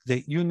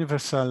 the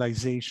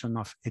universalization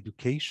of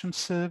education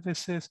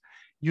services,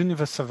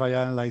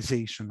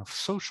 universalization of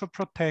social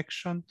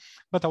protection,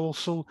 but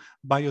also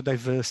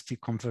biodiversity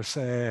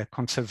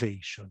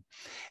conservation.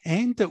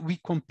 And we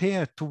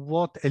compare to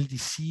what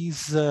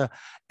LDCs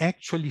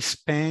actually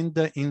spend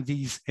in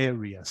these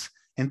areas.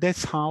 And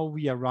that's how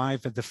we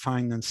arrive at the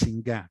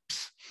financing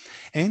gaps.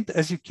 And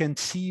as you can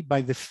see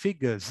by the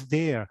figures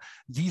there,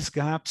 these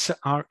gaps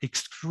are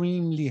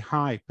extremely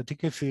high,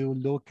 particularly if you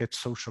look at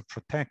social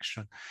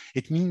protection.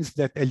 It means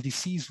that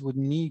LDCs would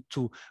need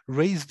to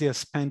raise their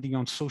spending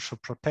on social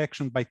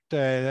protection by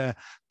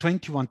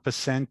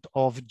 21%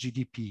 of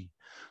GDP.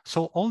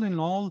 So all in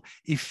all,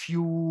 if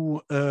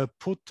you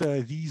put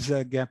these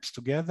gaps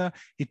together,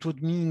 it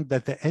would mean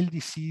that the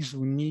LDCs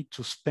will need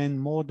to spend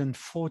more than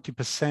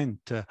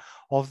 40%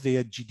 of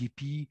their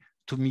GDP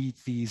to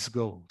meet these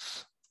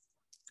goals.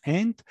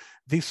 And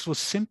this would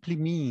simply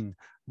mean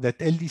that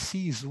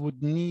LDCs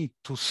would need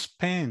to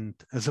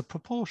spend as a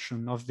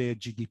proportion of their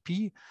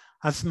GDP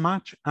as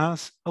much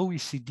as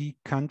OECD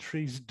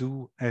countries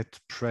do at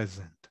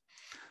present.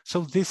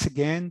 So this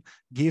again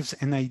gives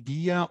an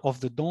idea of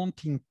the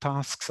daunting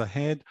tasks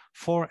ahead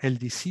for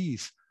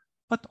LDCs,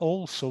 but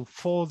also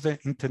for the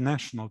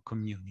international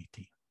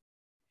community.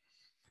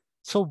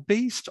 So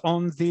based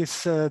on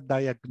this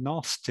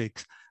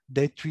diagnostics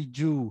that we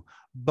do,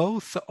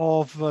 both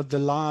of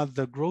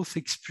the growth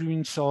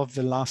experience of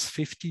the last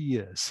 50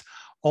 years,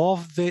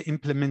 of the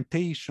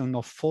implementation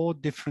of 4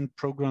 different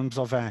programs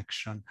of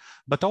action,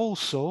 but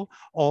also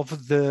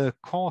of the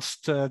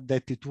cost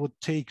that it would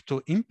take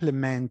to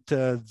implement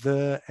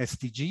the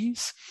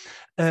SDGs,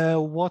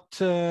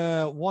 what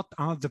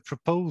are the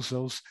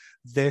proposals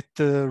that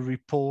the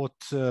report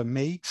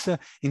makes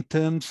in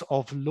terms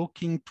of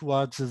looking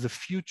towards the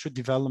future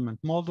development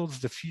models,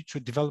 the future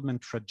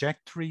development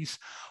trajectories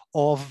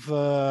of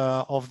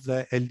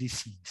the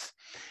LDCs.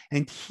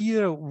 And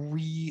here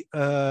we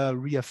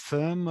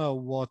reaffirm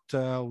what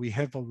we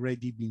have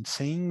already been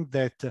saying,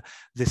 that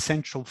the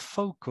central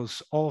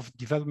focus of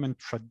development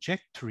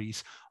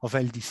trajectories of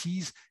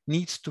LDCs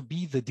needs to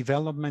be the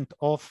development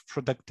of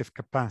productive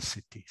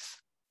capacities.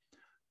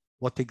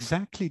 What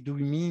exactly do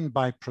we mean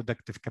by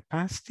productive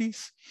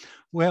capacities?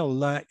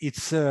 Well,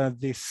 it's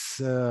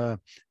this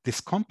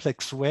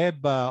complex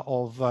web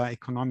of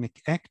economic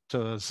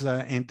actors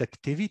and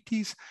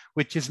activities,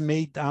 which is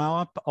made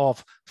up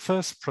of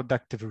first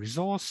productive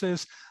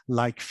resources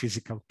like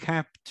physical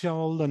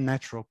capital,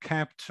 natural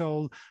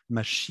capital,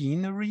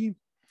 machinery.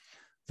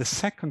 The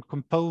second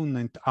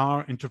component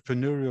are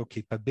entrepreneurial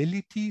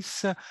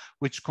capabilities,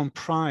 which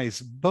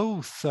comprise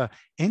both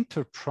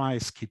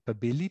enterprise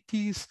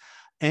capabilities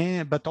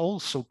but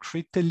also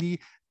critically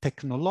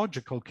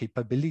technological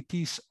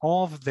capabilities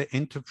of the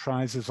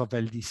enterprises of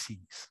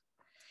LDCs.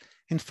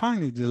 And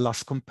finally, the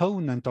last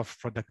component of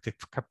productive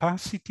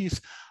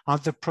capacities are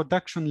the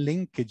production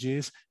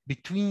linkages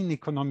between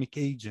economic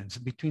agents,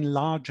 between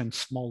large and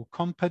small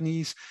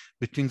companies,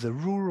 between the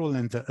rural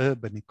and the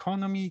urban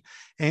economy,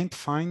 and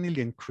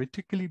finally and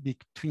critically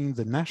between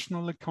the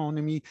national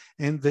economy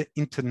and the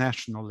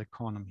international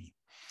economy.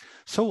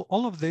 So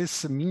all of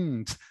this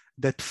means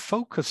that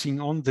focusing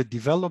on the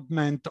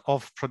development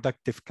of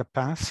productive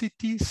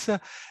capacities,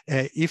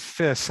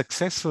 if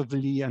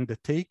successfully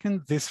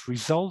undertaken, this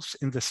results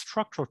in the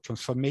structural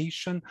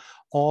transformation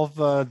of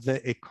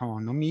the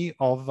economy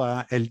of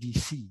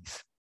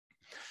LDCs.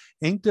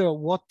 And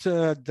what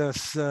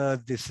does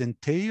this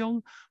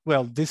entail?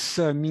 Well, this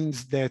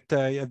means that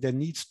there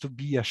needs to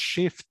be a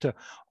shift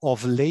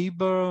of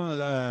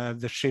labor,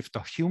 the shift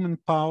of human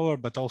power,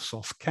 but also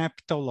of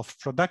capital, of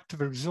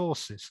productive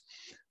resources,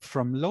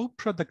 from low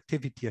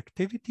productivity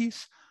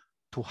activities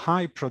to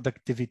high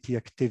productivity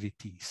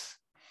activities.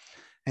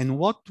 And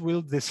what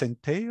will this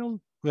entail?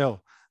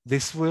 Well,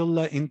 this will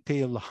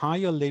entail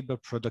higher labor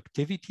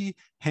productivity,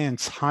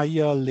 hence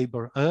higher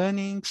labor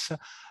earnings,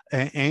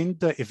 and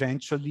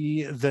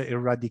eventually the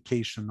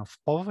eradication of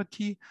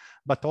poverty,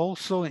 but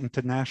also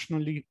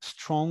internationally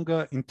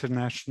stronger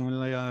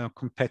international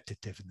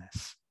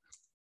competitiveness.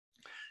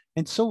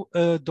 And so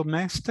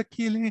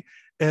domestically,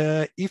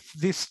 if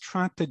this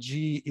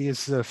strategy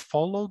is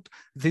followed,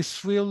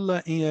 this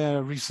will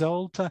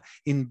result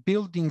in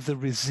building the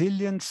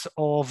resilience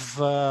of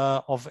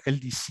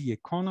LDC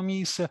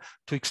economies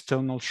to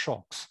external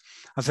shocks.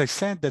 As I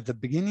said at the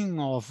beginning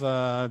of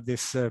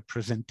this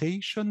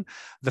presentation,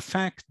 the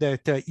fact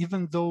that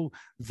even though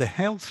the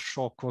health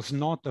shock was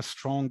not as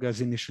strong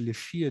as initially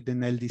feared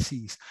in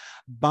LDCs,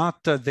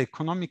 but the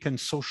economic and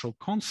social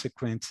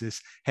consequences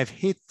have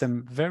hit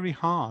them very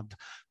hard,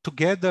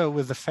 together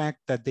with the fact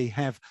that they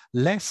have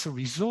less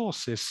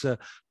resources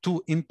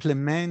to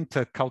implement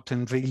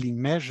countervailing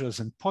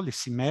measures and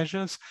policy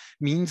measures,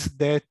 means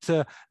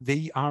that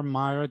they are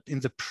mired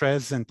in the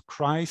present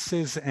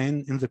crisis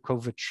and in the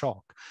COVID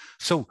shock.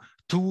 So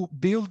to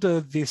build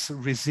this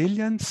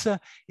resilience,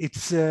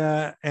 it's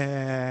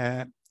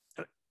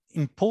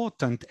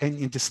important and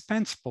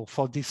indispensable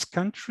for these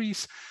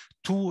countries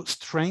to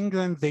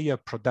strengthen their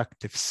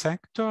productive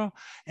sector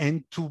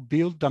and to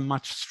build a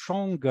much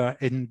stronger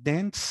and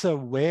denser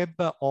web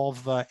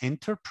of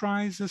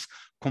enterprises,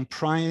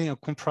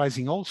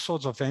 comprising all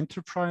sorts of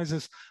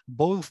enterprises,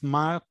 both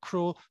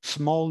macro,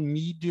 small,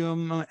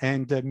 medium,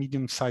 and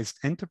medium-sized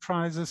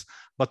enterprises,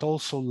 but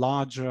also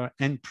larger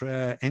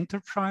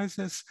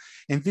enterprises.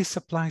 And this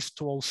applies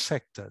to all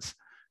sectors,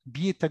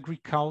 be it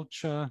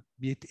agriculture,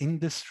 be it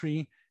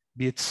industry,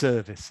 be it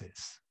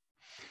services.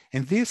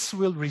 And this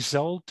will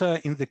result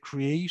in the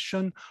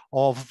creation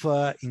of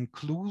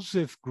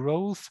inclusive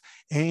growth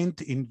and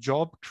in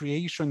job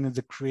creation and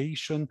the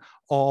creation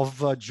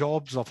of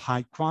jobs of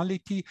high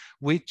quality,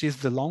 which is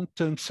the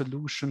long-term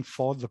solution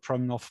for the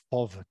problem of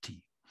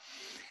poverty.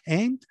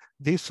 And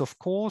this, of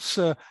course,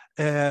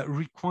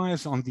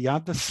 requires, on the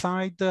other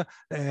side,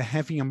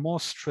 having a more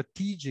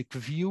strategic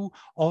view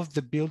of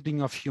the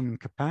building of human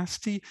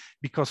capacity,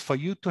 because for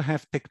you to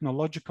have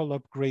technological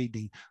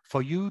upgrading,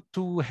 for you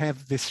to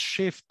have this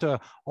shift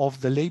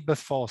of the labor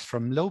force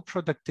from low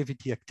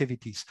productivity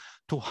activities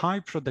to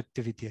high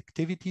productivity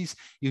activities,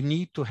 you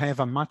need to have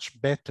a much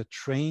better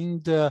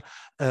trained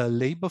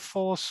labor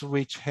force,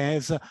 which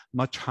has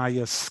much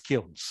higher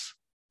skills.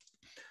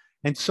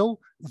 And so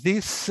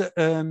this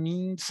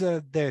means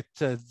that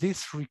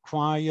this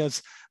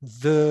requires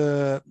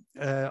the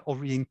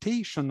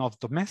orientation of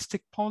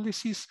domestic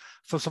policies,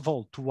 first of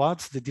all,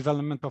 towards the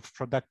development of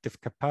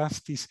productive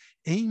capacities,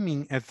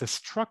 aiming at the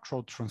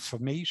structural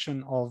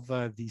transformation of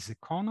these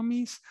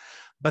economies.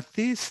 But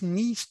this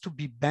needs to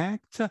be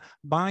backed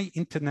by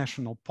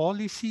international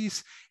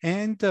policies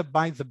and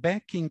by the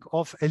backing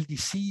of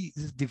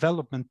LDC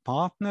development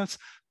partners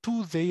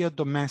to their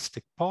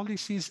domestic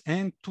policies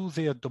and to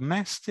their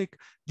domestic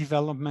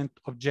development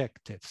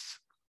objectives.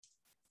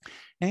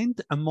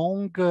 And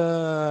among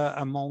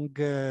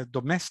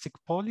domestic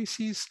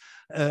policies,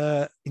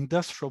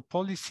 industrial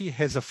policy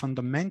has a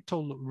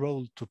fundamental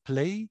role to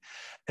play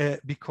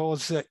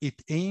because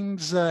it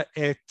aims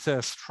at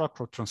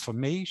structural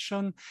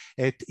transformation,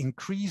 at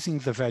increasing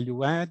the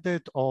value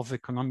added of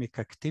economic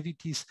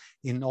activities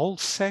in all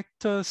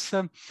sectors,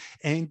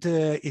 and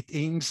it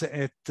aims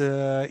at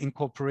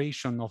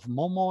incorporation of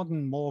more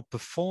modern, more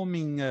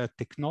performing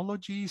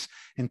technologies,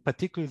 and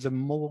particularly the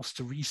most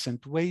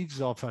recent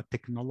waves of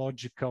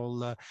technological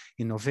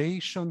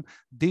innovation,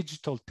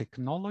 digital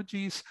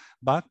technologies,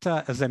 but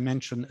as I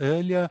mentioned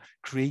earlier,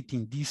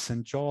 creating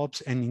decent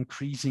jobs and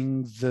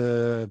increasing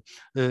the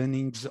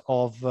earnings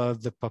of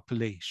the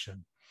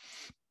population.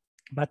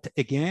 But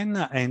again,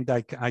 and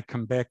I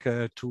come back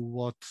to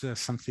what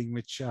something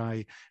which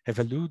I have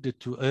alluded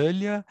to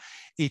earlier,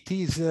 it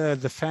is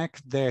the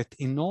fact that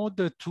in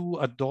order to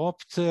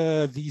adopt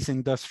these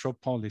industrial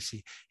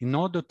policy, in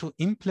order to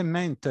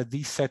implement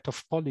this set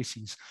of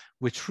policies,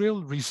 which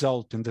will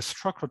result in the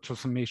structural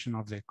transformation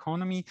of the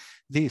economy,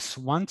 this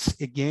once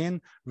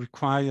again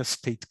requires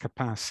state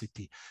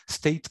capacity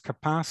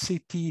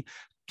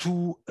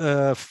to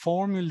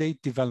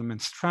formulate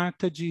development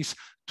strategies,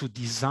 to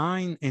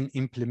design and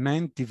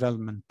implement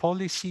development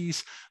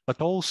policies, but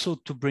also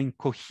to bring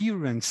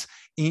coherence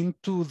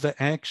into the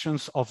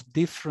actions of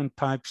different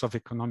types of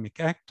economic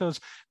actors,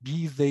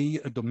 be they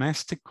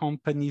domestic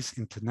companies,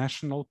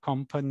 international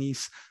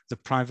companies, the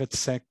private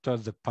sector,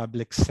 the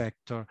public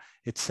sector,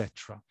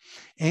 etc.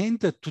 And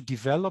to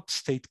develop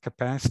state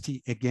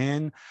capacity,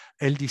 again,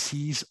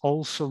 LDCs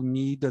also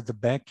need the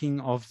backing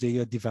of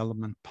their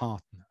development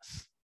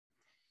partners.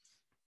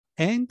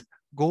 And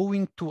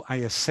going to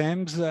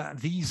ISMs,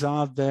 these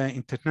are the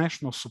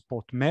international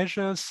support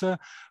measures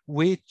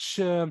which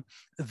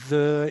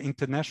the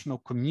international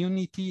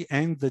community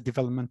and the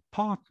development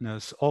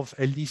partners of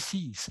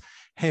LDCs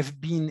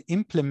have been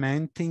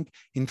implementing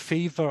in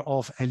favor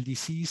of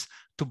LDCs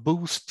to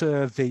boost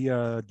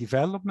their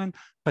development,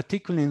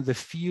 particularly in the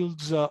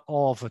fields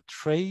of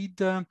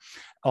trade,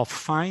 of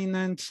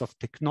finance, of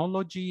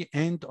technology,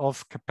 and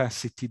of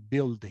capacity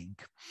building.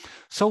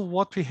 So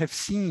what we have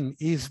seen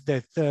is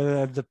that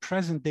the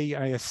present-day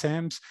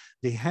ISMs,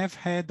 they have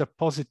had a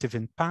positive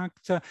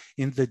impact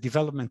in the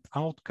development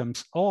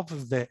outcomes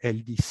of the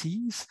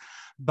LDCs,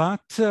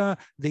 but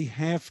they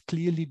have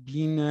clearly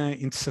been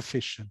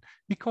insufficient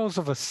because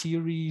of a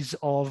series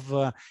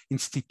of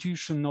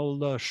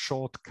institutional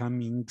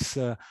shortcomings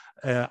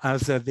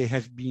as they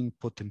have been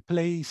put in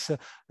place.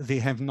 They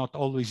have not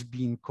always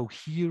been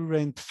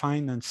coherent,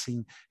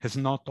 financing has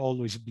not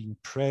always been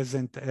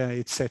present,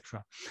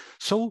 etc.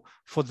 So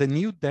for the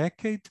new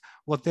decade,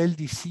 what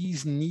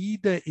LDCs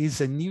need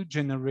is a new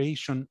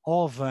generation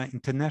of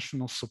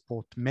international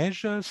support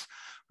measures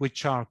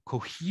which are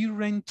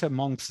coherent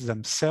amongst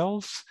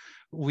themselves,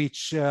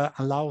 which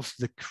allows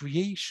the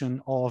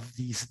creation of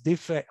these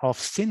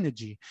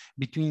synergy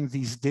between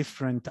these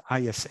different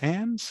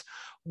ISMs,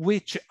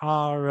 which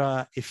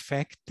are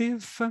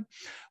effective,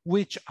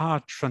 which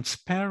are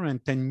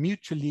transparent and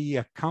mutually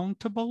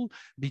accountable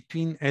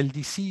between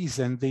LDCs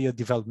and their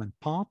development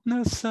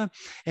partners,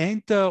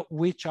 and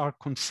which are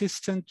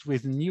consistent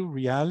with new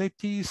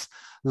realities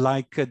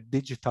like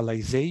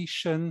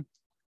digitalization,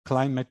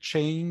 climate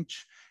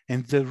change,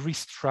 and the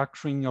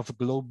restructuring of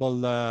global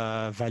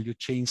value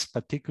chains,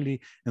 particularly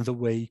in the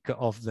wake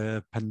of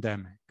the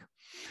pandemic.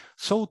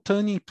 So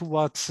turning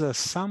towards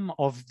some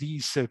of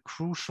these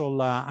crucial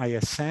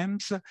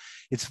ISMs,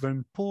 it's very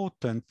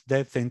important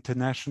that the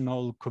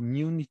international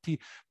community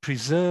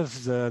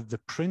preserves the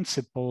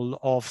principle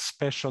of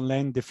special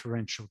and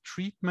differential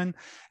treatment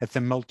at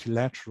the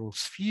multilateral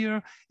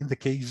sphere in the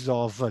case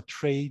of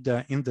trade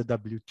in the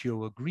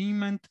WTO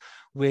agreement,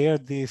 where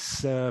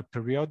this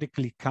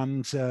periodically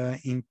comes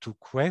into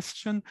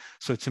question.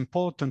 So it's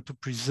important to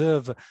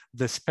preserve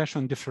the special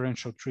and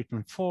differential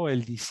treatment for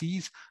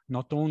LDCs,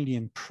 not only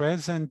in present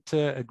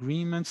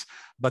agreements,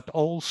 but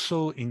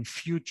also in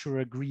future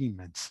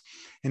agreements.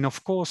 And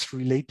of course,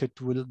 related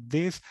to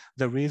this,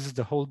 there is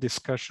the whole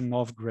discussion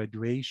of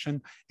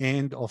graduation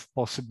and of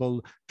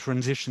possible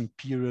transition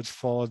periods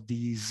for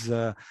these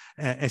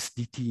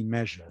SDT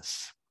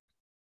measures.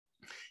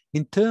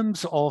 In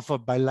terms of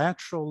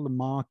bilateral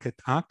market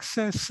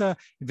access,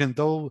 even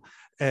though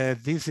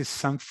this is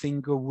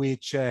something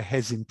which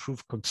has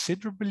improved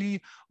considerably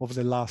over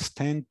the last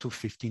 10 to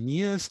 15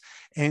 years,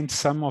 and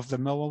some of the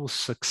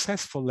most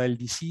successful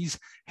LDCs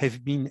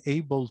have been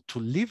able to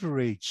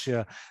leverage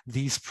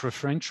these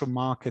preferential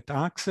market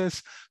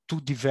access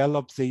to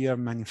develop their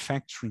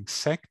manufacturing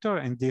sector,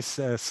 and this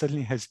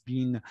certainly has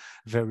been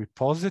very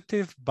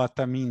positive, but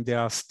I mean, there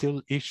are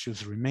still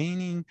issues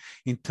remaining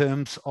in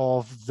terms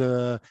of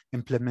the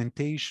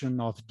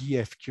implementation of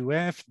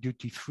DFQF,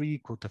 duty-free,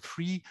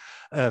 quota-free,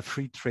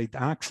 free trade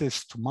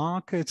access to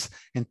markets,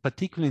 and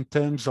particularly in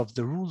terms of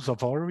the rules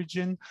of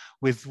origin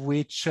with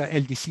which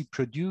LDC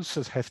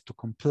producers have to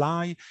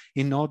comply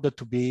in order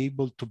to be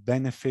able to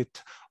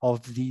benefit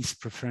of these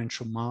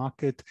preferential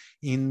market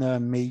in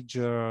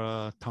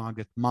major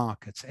target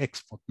markets,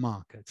 export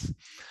markets.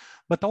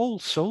 But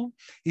also,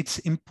 it's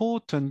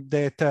important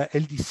that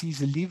LDCs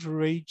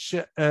leverage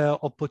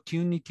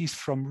opportunities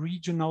from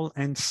regional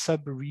and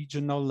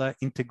sub-regional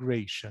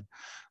integration.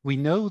 We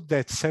know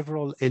that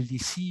several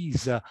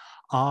LDCs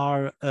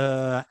are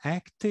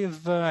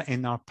active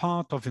and are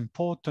part of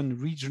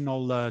important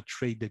regional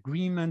trade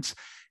agreements.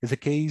 In the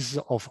case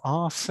of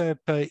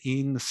RCEP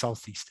in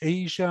Southeast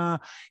Asia,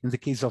 in the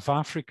case of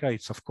Africa,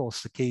 it's of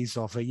course the case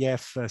of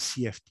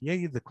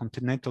CFTA, the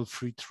Continental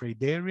Free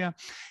Trade Area,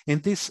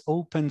 and this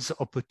opens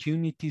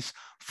opportunities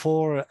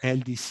for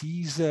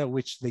LDCs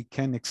which they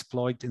can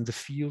exploit in the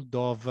field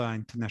of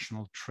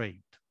international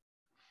trade.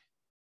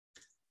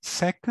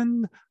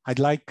 Second, I'd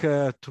like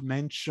to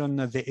mention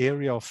the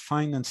area of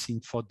financing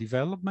for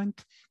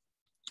development.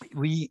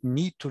 We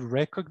need to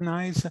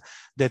recognize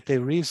that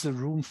there is a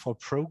room for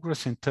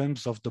progress in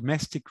terms of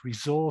domestic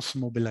resource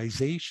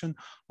mobilization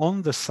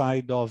on the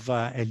side of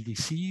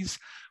LDCs.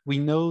 We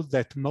know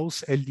that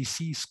most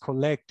LDCs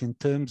collect in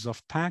terms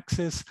of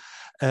taxes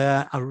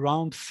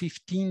around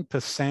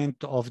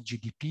 15% of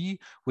GDP,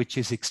 which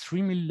is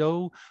extremely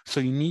low. So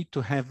you need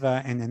to have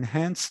an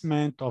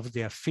enhancement of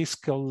their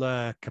fiscal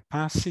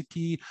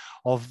capacity,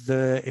 of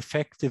the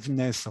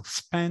effectiveness of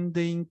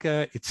spending,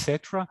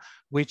 etc.,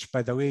 which,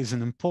 by the way, is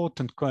an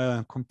important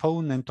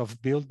component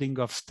of building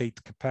of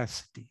state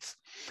capacities.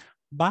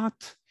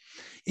 But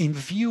in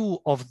view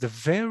of the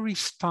very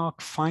stark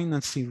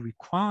financing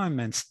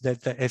requirements that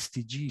the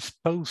SDGs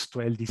pose to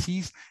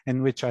LDCs,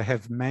 and which I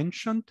have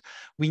mentioned,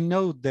 we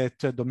know that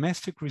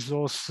domestic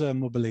resource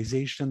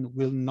mobilization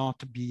will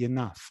not be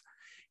enough.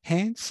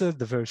 Hence, the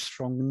very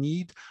strong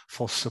need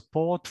for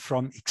support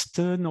from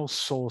external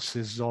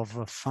sources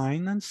of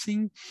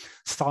financing,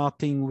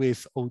 starting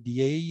with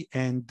ODA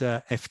and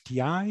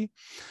FTI.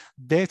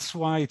 That's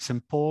why it's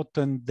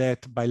important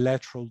that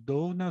bilateral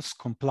donors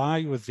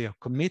comply with their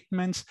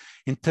commitments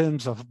in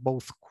terms of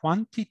both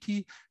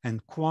quantity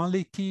and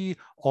quality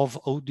of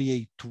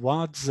ODA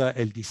towards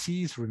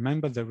LDCs.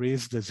 Remember, there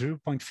is the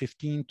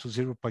 0.15 to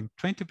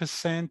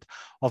 0.20%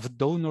 of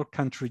donor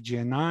country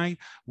GNI,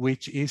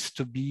 which is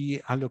to be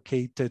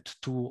allocated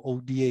to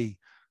ODA,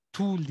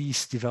 to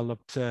least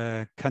developed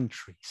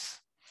countries.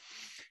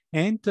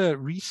 And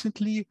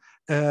recently,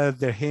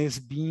 there has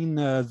been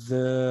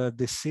the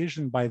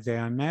decision by the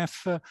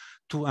IMF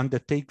to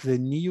undertake the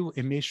new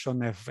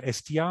emission of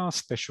SDR,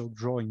 special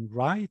drawing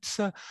rights,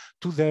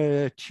 to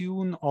the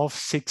tune of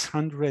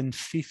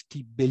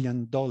 $650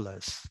 billion.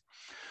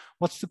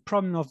 What's the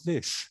problem of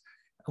this?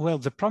 Well,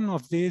 the problem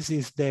of this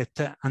is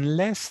that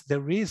unless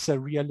there is a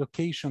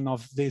reallocation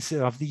of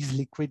these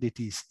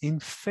liquidities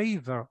in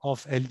favor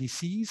of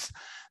LDCs,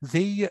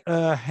 they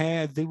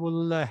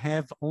will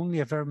have only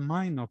a very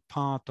minor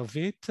part of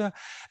it to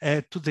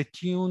the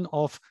tune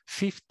of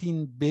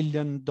 $15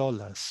 billion.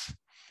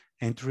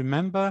 And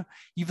remember,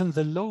 even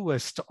the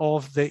lowest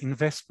of the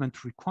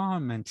investment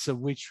requirements,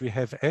 which we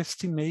have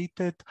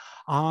estimated,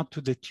 are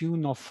to the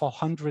tune of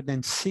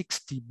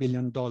 $460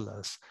 billion.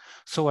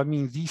 So, I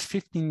mean, these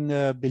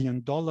 $15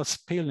 billion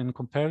pale in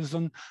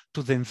comparison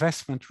to the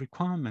investment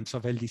requirements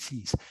of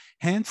LDCs.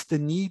 Hence, the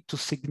need to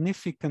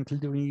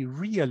significantly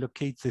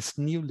reallocate this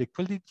new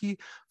liquidity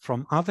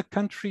from other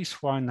countries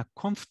who are in a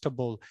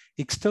comfortable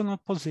external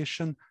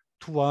position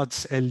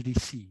towards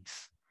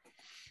LDCs.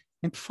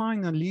 And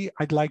finally,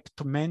 I'd like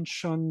to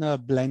mention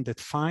blended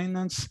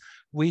finance,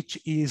 which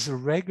is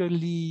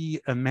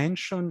regularly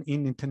mentioned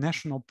in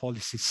international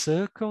policy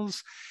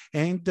circles.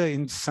 And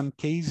in some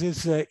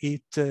cases,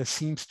 it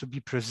seems to be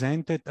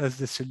presented as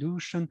the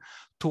solution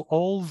to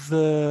all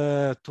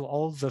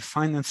the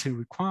financing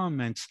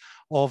requirements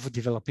of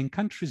developing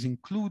countries,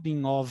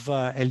 including of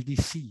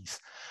LDCs.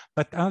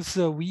 But as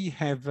we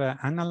have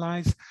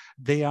analyzed,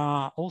 there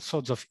are all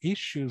sorts of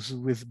issues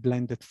with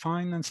blended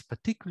finance,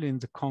 particularly in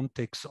the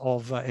context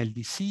of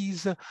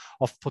LDCs,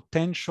 of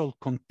potential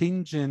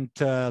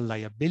contingent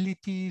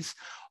liabilities,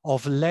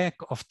 of lack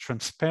of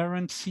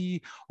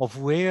transparency, of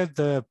where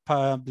the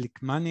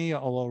public money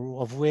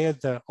or of where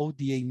the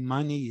ODA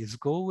money is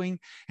going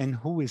and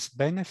who is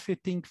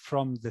benefiting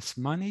from this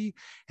money.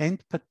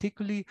 And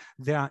particularly,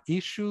 there are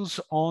issues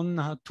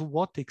on to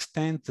what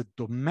extent the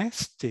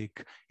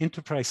domestic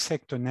enterprise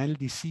sector and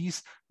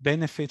LDCs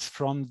benefits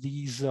from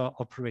these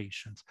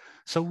operations.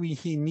 So we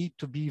need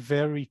to be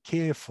very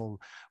careful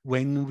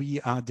when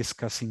we are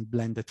discussing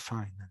blended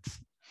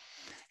finance.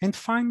 And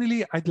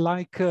finally, I'd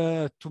like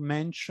to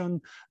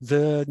mention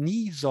the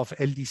needs of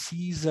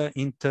LDCs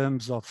in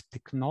terms of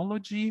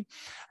technology.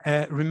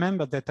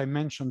 Remember that I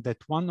mentioned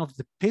that one of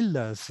the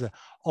pillars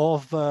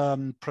of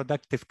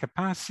productive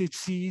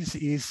capacities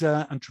is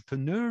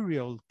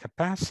entrepreneurial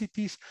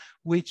capacities,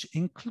 which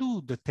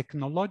include the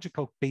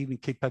technological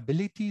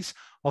capabilities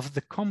of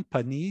the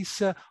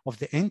companies, of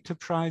the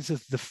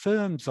enterprises, the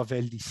firms of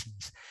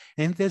LDCs.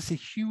 And there's a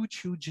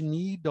huge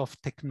need of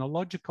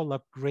technological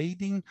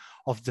upgrading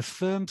of the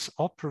firms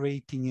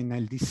operating in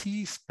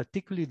LDCs,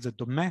 particularly the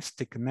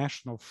domestic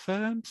national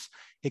firms,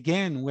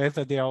 again,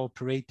 whether they are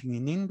operating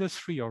in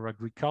industry or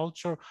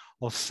agriculture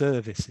or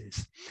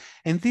services.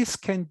 And this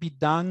can be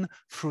done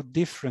through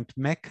different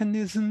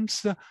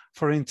mechanisms,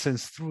 for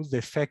instance, through the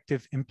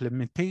effective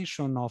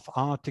implementation of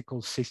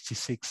Article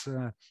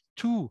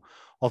 66(2)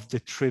 of the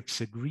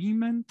TRIPS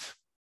agreement,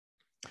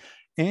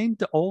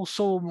 and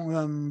also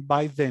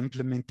by the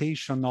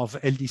implementation of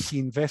LDC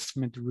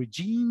investment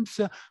regimes,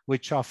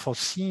 which are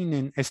foreseen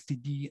in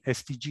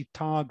SDG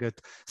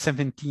target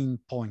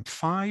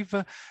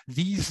 17.5.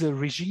 These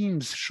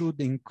regimes should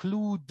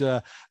include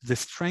the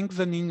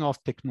strengthening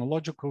of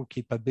technological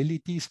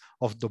capabilities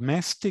of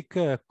domestic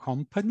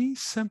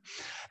companies,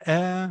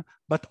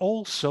 but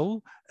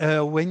also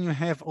when you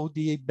have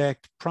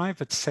ODA-backed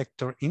private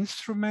sector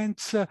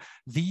instruments,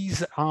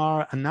 these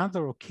are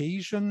another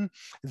occasion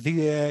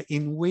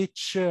in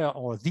which,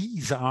 or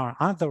these are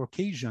other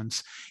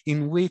occasions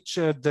in which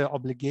the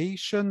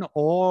obligation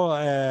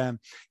or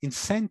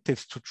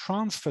incentives to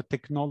transfer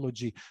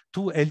technology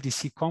to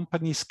LDC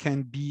companies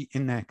can be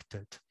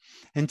enacted.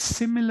 And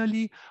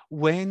similarly,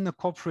 when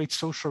corporate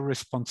social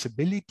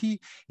responsibility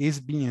is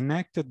being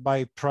enacted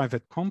by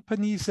private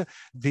companies,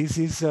 this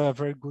is a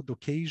very good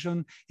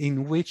occasion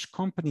in which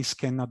companies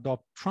can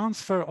adopt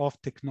transfer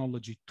of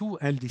technology to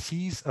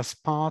LDCs as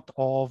part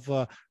of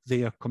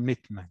their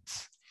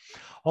commitments.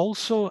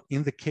 Also,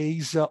 in the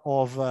case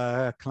of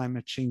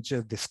climate change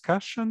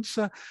discussions,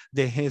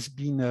 there has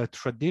been a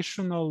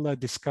traditional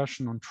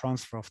discussion on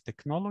transfer of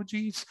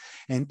technologies,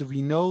 and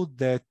we know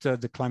that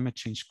the climate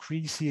change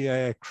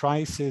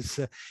crisis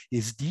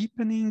is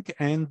deepening,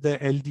 and the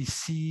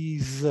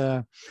LDCs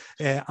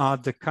are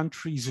the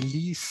country's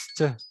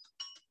least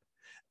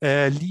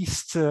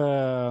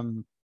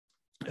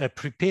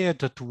prepared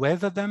to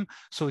weather them.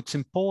 So it's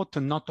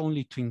important not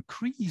only to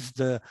increase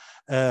the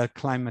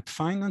climate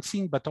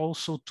financing, but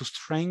also to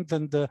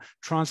strengthen the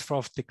transfer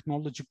of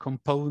technology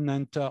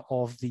component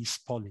of these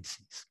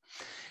policies.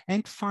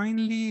 And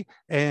finally,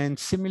 and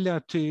similar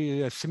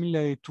to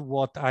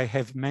what I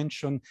have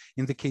mentioned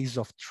in the case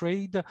of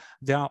trade,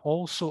 there are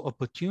also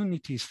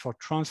opportunities for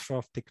transfer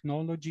of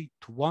technology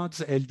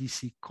towards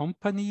LDC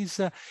companies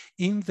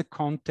in the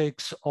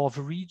context of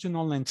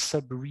regional and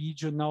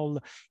sub-regional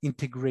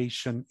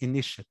integration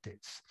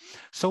initiatives.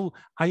 So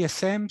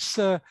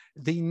ISMs,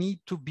 they need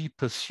to be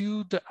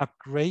pursued,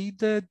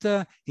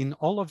 upgraded in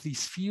all of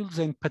these fields,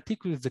 and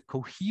particularly the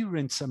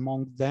coherence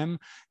among them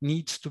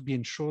needs to be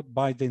ensured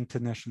by the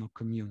international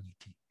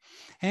community.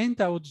 And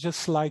I would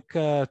just like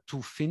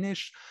to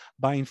finish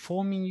by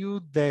informing you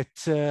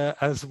that,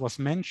 as was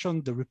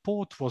mentioned, the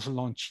report was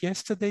launched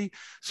yesterday.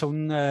 So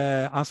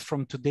as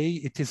from today,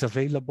 it is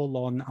available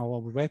on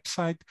our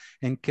website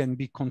and can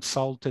be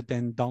consulted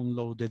and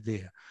downloaded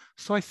there.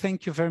 So I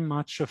thank you very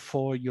much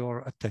for your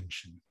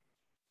attention.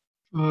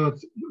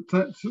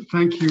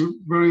 Thank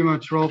you very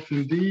much, Rolf,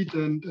 indeed.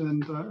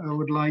 And I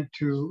would like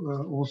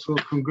to also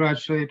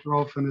congratulate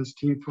Rolf and his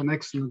team for an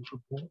excellent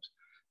report,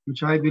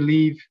 which I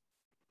believe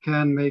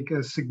can make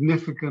a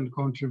significant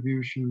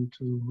contribution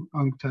to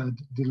UNCTAD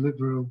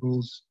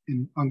deliverables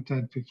in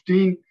UNCTAD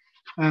 15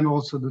 and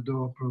also the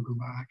Doha Program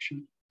of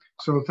Action.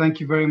 So thank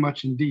you very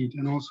much indeed,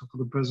 and also for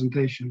the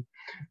presentation.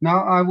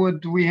 Now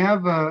we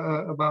have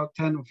about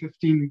 10 or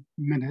 15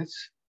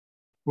 minutes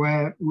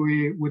where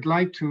we would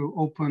like to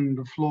open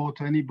the floor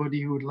to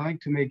anybody who would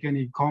like to make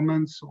any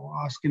comments or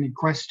ask any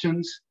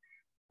questions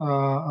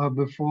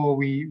before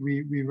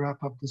we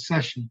wrap up the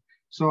session.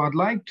 So I'd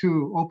like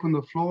to open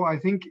the floor. I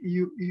think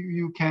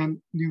you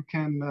can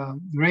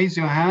raise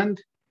your hand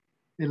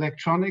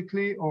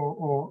electronically,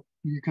 or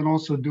you can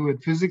also do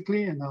it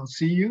physically, and I'll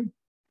see you.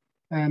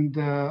 And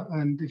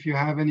if you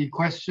have any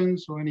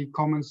questions or any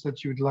comments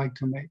that you'd like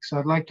to make. So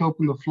I'd like to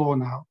open the floor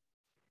now.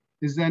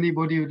 Is there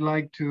anybody who'd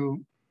like to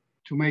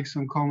make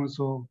some comments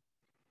or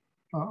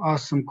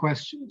ask some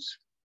questions?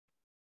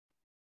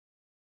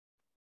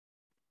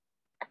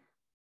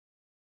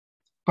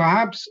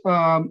 Perhaps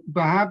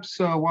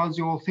while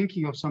you're all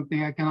thinking of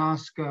something, I can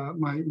ask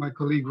my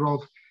colleague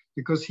Rolf,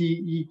 because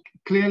he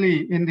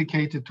clearly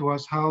indicated to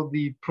us how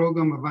the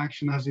program of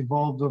action has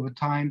evolved over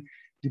time,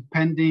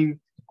 depending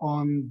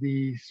on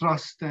the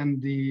thrust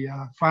and the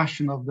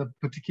fashion of the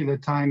particular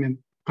time and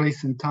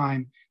place and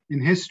time in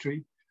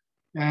history.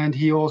 And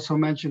he also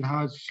mentioned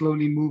how it's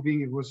slowly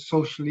moving. It was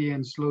socially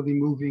and slowly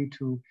moving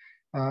to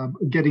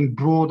getting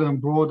broader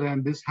and broader.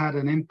 And this had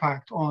an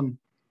impact on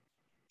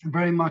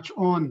very much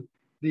on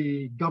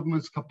the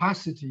government's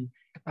capacity.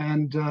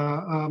 And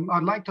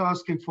I'd like to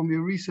ask him, from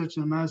your research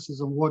and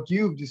analysis on what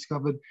you've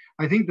discovered,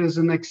 I think there's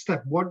a next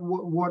step. What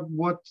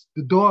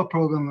the Doha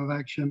Program of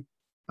Action,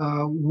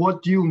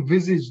 what do you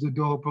envisage the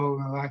Doha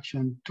Program of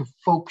Action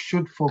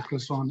should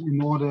focus on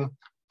in order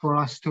for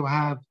us to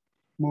have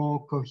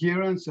more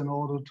coherence, in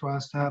order for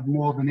us to have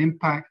more of an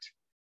impact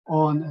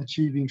on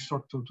achieving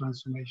structural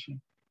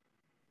transformation.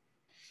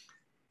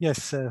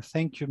 Yes,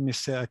 thank you,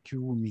 Mr.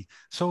 Akiwumi.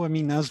 So, I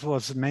mean, as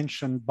was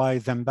mentioned by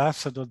the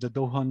ambassador, the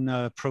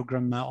Doha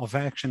Program of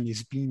Action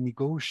is being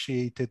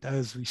negotiated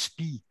as we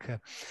speak.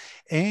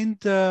 And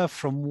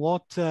from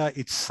what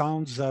it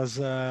sounds as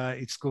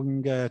it's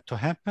going to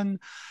happen,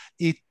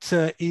 it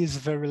is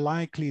very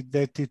likely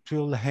that it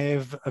will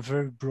have a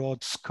very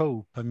broad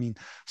scope. I mean,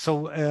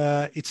 so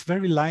it's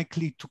very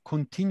likely to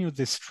continue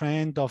this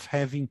trend of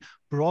having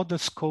broader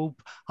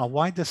scope, a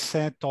wider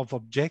set of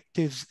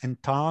objectives and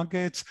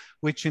targets,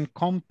 which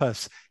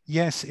encompass,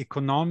 yes,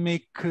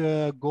 economic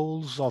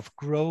goals of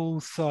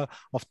growth,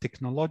 of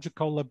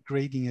technological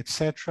upgrading,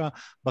 etc.,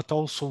 but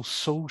also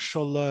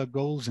social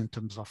goals in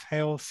terms of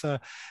health,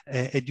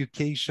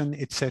 education,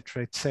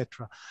 etc.,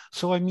 etc.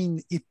 So, I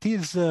mean, it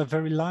is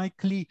very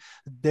likely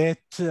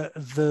that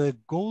the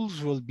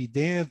goals will be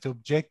there, the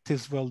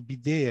objectives will be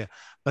there,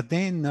 but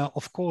then,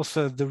 of course,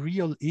 the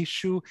real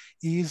issue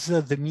is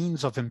the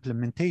means of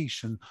implementation.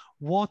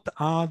 What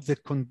are the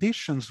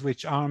conditions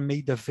which are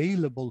made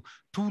available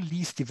to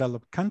least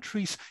developed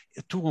countries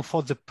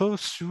for the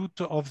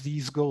pursuit of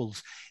these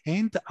goals?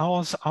 And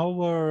as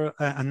our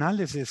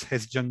analysis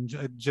has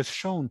just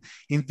shown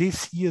in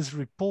this year's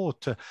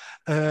report,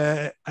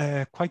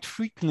 quite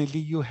frequently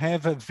you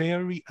have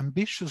very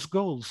ambitious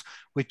goals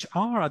which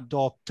are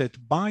adopted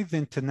by the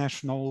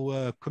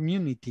international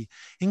community,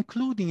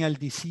 including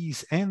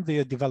LDCs and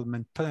their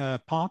development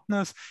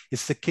partners.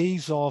 It's the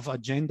case of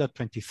Agenda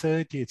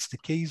 2030, it's the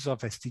case of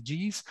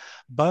SDGs,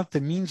 but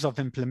the means of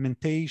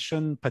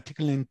implementation,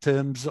 particularly in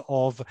terms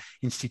of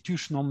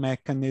institutional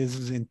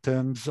mechanisms, in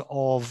terms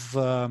of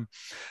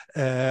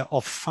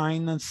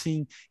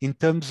financing, in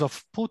terms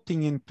of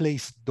putting in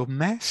place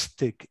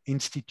domestic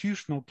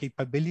institutional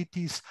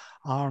capabilities,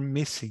 are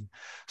missing.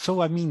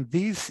 So, I mean,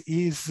 this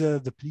is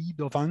the plea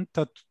of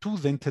UNCTAD to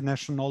the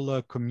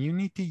international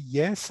community.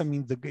 Yes, I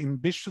mean, the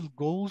ambitious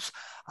goals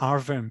are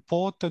very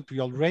important. We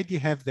already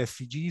have the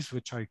SDGs,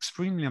 which are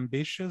extremely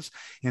ambitious,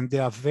 and they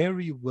are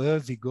very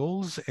worthy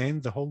goals,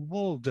 and the whole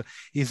world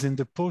is in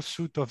the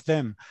pursuit of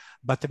them.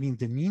 But, I mean,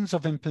 the means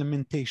of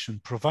implementation,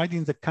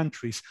 providing the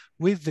countries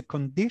with the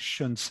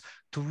conditions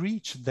to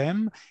reach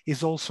them,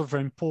 is also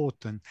very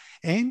important.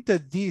 And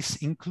this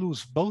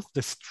includes both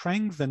the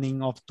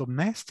strengthening of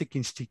domestic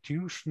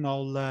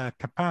institutional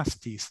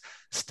capacities,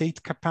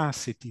 state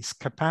capacities,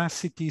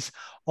 capacities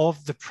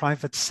of the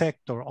private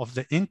sector, of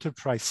the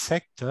enterprise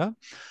sector,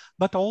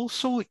 but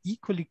also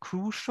equally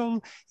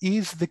crucial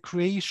is the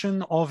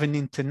creation of an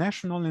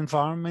international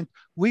environment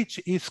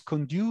which is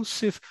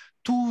conducive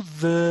to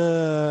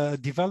the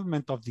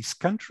development of these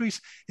countries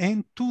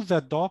and to the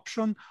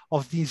adoption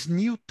of these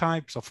new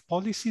types of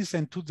policies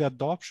and to the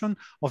adoption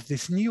of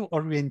this new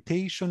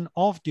orientation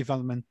of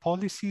development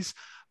policies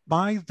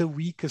by the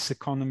weakest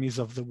economies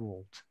of the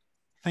world.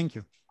 Thank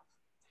you.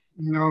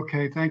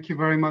 Okay, thank you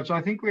very much.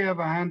 I think we have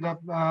a hand up.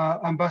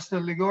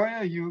 Ambassador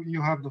Ligoya,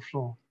 you have the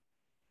floor.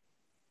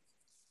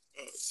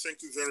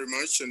 Thank you very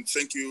much, and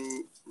thank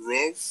you,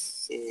 Rolf,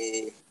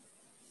 for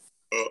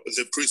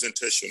the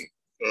presentation.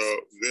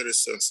 Very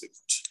sensitive.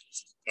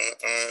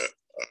 I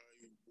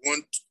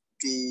want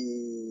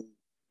to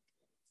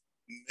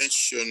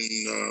mention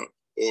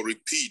or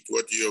repeat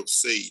what you have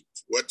said.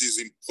 What is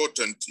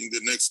important in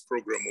the next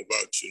program of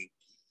action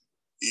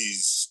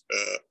is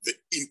the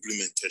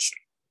implementation.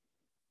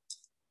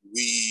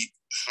 We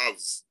have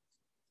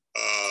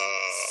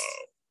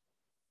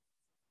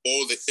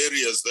all the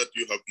areas that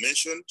you have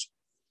mentioned,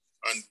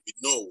 and we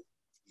know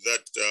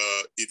that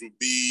it will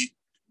be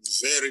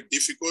very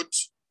difficult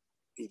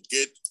to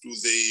get to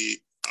the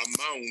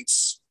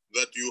amounts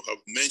that you have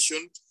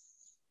mentioned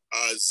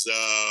as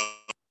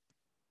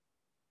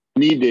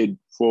needed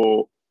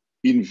for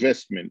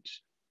investment.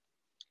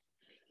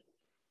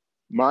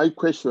 My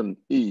question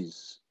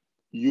is,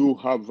 you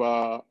have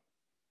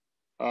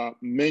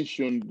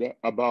mentioned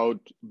about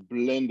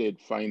blended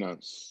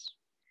finance.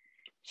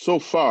 So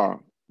far,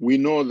 we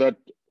know that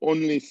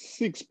only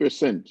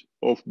 6%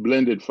 of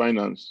blended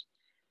finance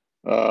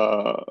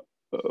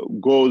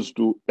goes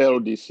to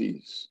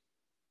LDCs.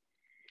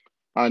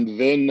 And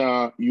then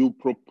you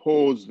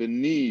propose the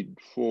need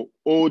for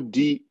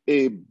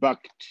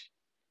ODA-backed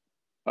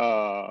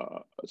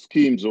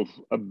schemes of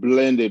a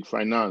blended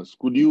finance.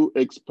 Could you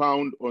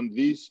expound on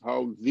this,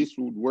 how this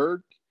would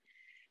work?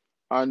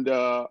 And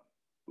the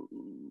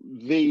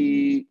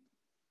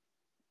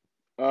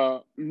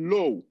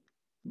low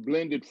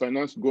blended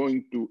finance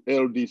going to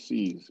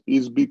LDCs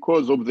is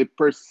because of the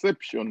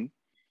perception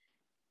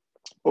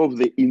of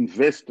the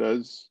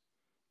investors,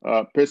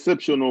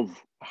 perception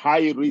of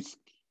high risk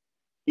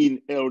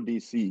in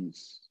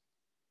LDCs.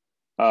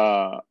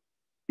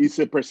 It's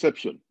a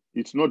perception.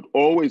 It's not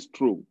always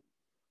true.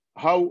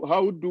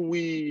 How do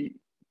we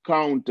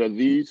counter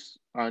this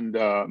and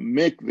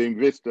make the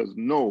investors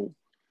know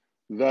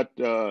that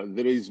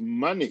there is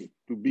money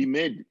to be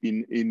made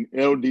in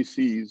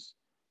LDCs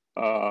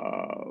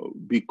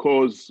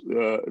because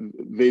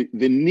the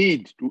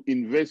need to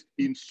invest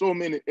in so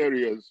many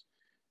areas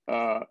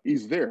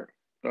is there?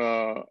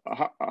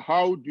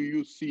 how do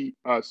you see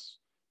us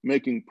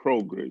making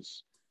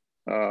progress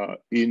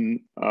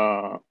in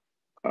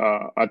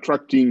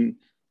attracting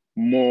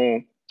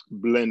more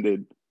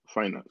blended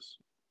finance?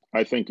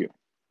 I thank you.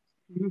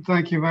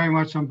 Thank you very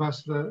much,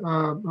 Ambassador.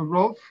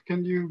 Rolf,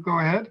 can you go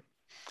ahead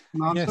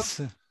and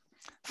answer? Yes.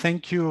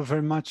 Thank you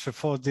very much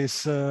for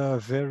this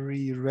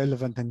very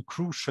relevant and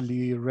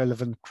crucially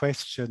relevant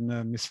question,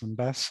 Ms.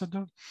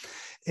 Ambassador.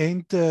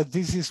 And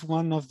this is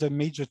one of the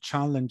major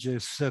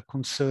challenges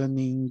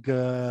concerning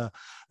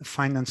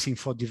financing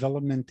for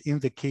development in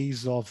the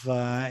case of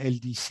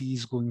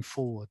LDCs going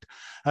forward.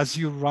 As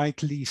you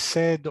rightly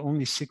said,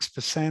 only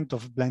 6%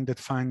 of blended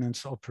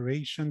finance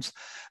operations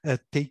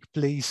take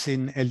place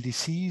in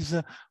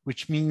LDCs,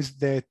 which means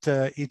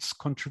that its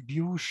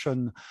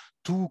contribution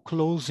to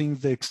closing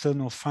the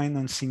external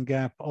financing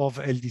gap of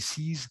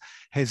LDCs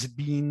has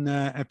been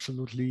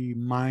absolutely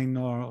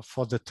minor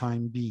for the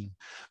time being.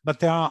 But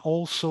there are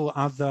also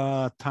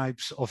other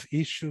types of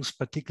issues,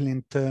 particularly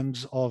in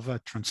terms of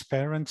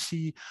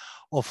transparency,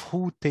 of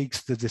who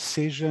takes the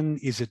decision.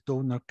 Is it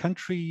donor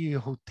country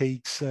who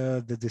takes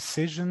the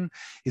decision?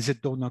 Is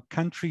it donor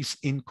countries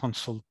in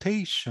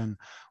consultation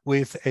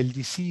with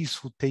LDCs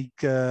who take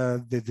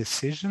the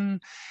decision?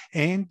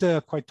 And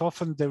quite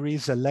often there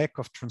is a lack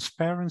of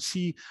transparency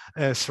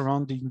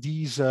surrounding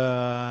these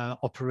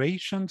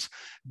operations,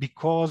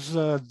 because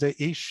the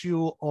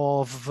issue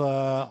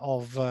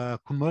of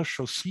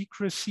commercial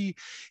secrecy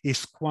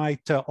is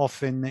quite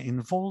often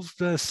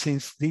involved,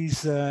 since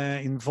this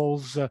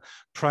involves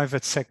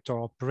private sector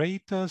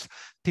operators,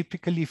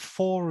 typically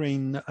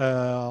foreign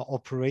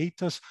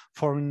operators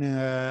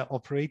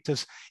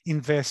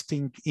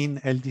investing in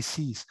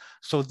LDCs.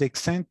 So the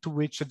extent to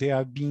which they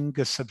are being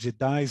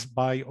subsidized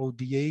by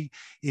ODA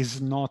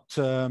is not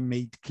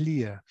made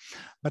clear.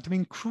 But I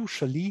mean,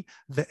 crucially,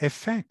 the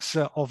effects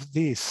of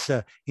this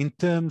in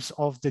terms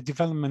of the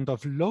development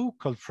of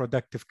local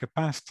productive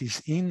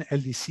capacities in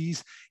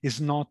LDCs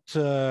is not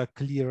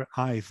clear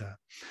either.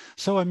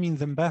 So, I mean,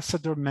 the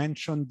ambassador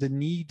mentioned the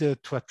need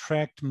to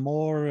attract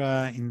more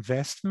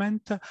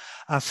investment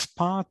as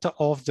part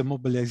of the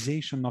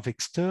mobilization of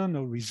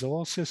external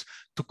resources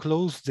to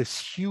close this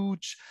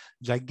huge,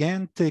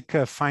 gigantic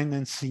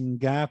financing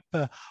gap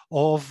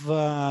of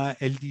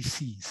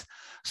LDCs.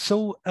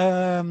 So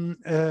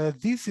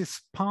this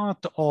is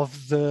part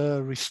of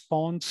the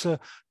response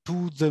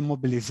to the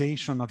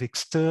mobilization of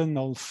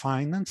external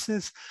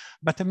finances.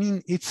 But I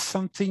mean, it's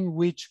something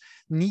which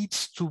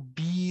needs to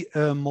be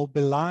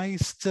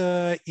mobilized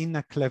in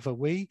a clever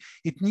way.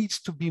 It needs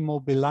to be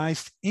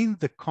mobilized in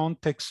the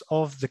context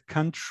of the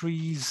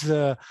country's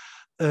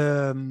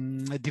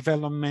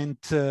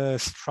development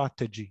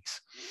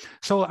strategies.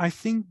 So I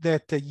think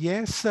that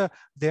yes,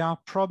 there are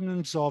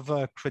problems of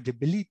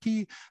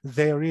credibility.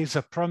 There is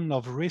a problem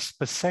of risk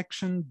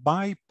perception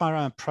by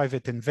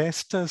private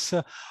investors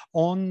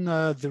on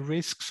the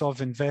risks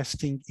of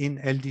investing in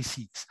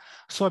LDCs.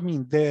 So I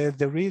mean,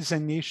 there is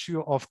an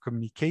issue of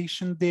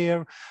communication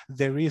there.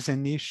 There is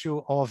an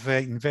issue of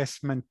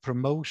investment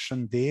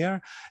promotion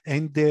there,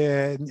 and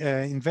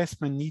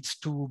investment needs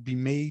to be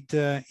made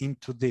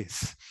into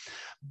this.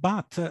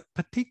 But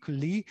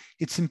particularly,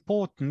 it's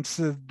important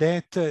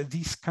that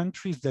these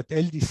countries, that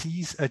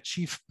LDCs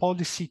achieve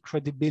policy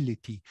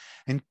credibility,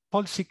 and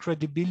policy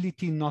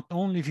credibility not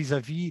only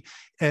vis-a-vis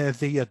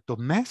their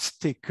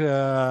domestic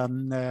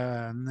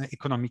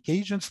economic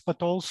agents,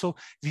 but also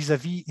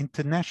vis-a-vis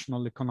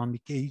international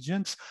economic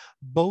agents,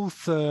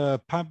 both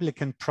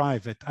public and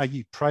private,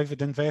 i.e.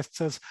 private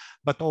investors,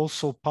 but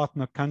also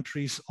partner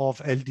countries of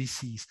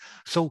LDCs.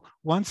 So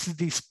once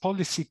this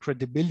policy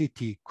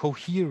credibility,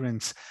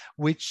 coherence,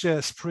 which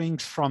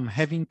springs from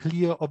having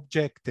clear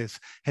objectives,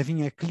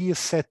 having a clear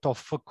set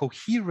of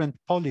coherent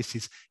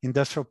policies,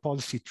 industrial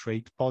policy,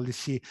 trade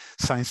policy,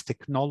 science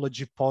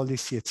technology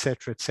policy,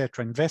 etc.,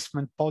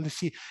 investment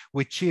policy,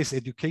 which is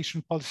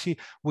education policy,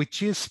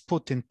 which is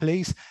put in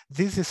place,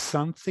 this is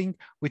something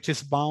which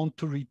is bound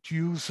to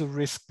reduce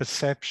risk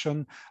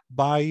perception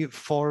by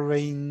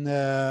foreign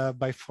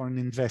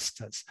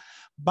investors.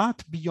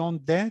 But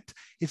beyond that,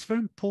 it's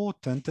very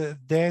important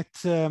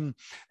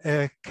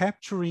that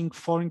capturing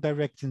foreign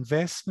direct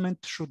investment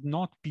should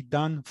not be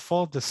done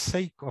for the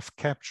sake of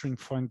capturing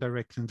foreign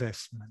direct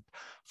investment.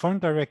 Foreign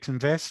direct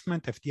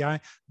investment, FDI,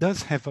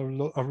 does have a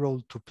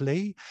role to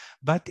play,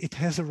 but it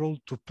has a role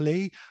to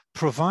play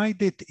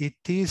provided it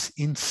is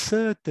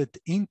inserted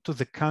into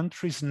the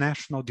country's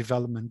national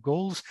development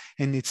goals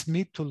and its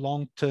mid to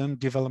long-term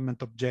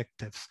development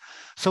objectives.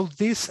 So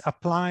this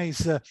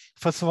applies,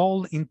 first of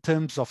all, in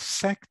terms of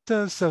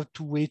sectors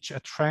to which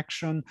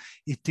attraction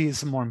it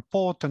is more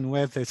important,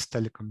 whether it's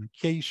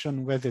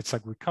telecommunication, whether it's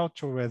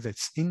agriculture, whether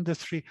it's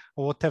industry,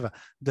 or whatever,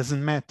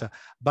 doesn't matter.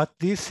 But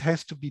this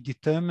has to be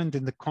determined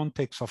in the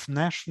context of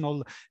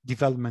national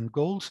development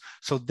goals.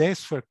 So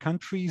that's where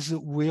countries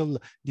will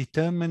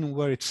determine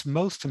where it's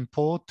most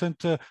important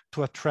to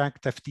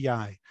attract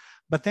FDI.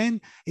 But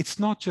then it's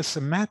not just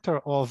a matter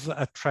of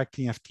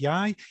attracting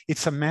FDI,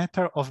 it's a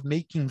matter of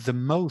making the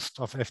most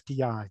of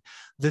FDI.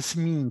 This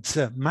means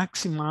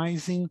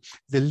maximizing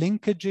the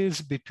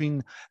linkages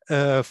between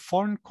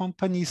foreign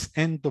companies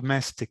and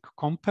domestic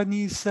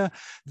companies.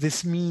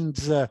 This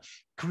means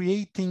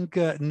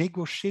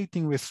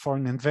negotiating with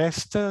foreign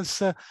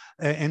investors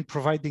and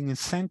providing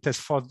incentives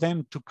for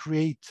them to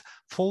create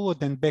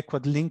forward and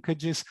backward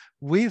linkages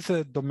with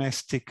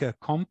domestic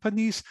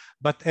companies,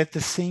 but at the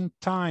same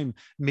time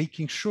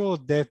making sure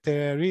that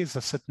there is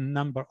a certain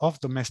number of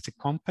domestic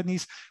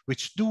companies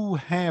which do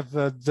have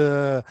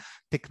the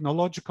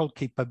technological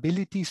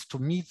capabilities to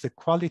meet the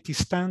quality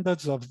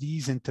standards of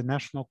these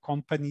international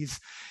companies,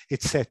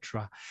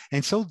 etc.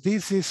 And so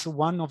this is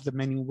one of the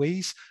many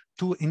ways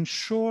to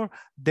ensure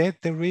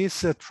that there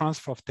is a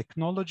transfer of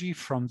technology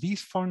from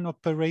these foreign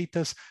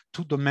operators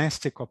to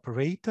domestic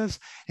operators,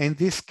 and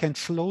this can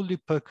slowly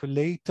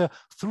percolate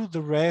through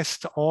the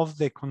rest of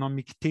the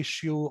economic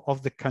tissue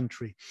of the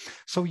country.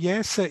 So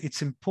yes,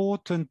 it's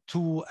important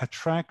to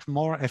attract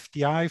more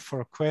FDI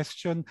for a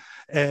question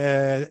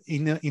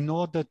in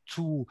order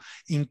to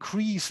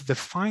increase the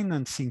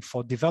financing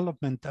for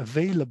development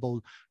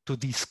available to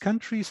these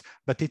countries,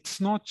 but it's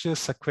not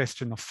just a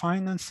question of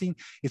financing,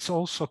 it's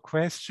also a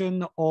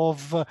question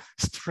of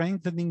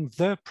strengthening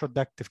the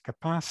productive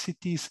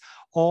capacities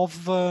of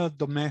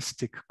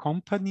domestic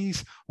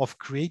companies, of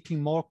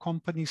creating more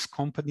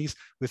companies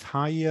with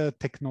higher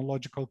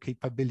technological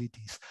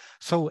capabilities.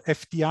 So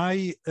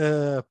FDI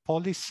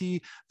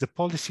policy, the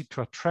policy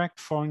to attract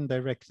foreign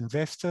direct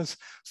investors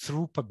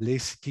through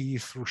publicity,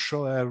 through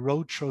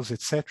road shows,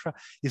 etc.,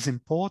 is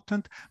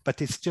important,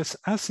 but it's just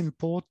as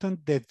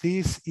important that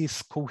this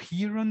is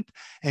coherent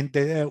and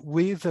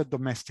with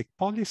domestic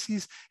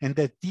policies, and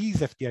that these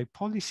FDI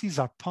policies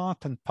are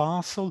part and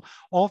parcel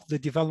of the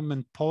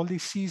development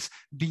policies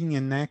being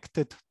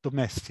enacted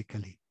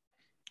domestically.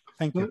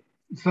 Thank you.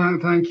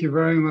 Thank you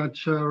very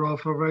much,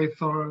 Rolf, for a very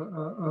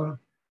thorough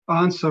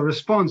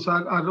response.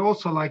 I'd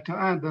also like to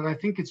add that I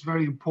think it's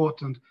very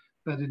important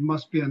that it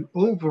must be an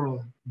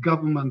overall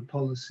government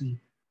policy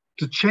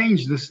to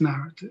change this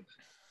narrative.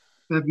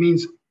 That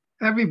means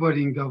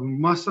everybody in government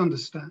must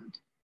understand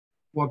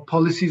what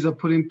policies are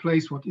put in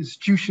place, what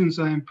institutions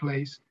are in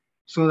place,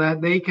 so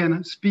that they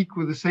can speak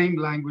with the same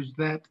language,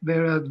 that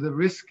the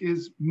risk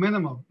is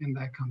minimal in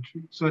that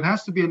country. So it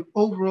has to be an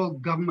overall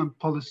government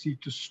policy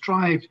to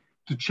strive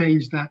to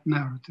change that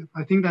narrative.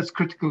 I think that's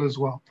critical as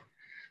well.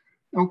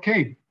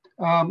 Okay,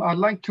 I'd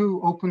like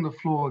to open the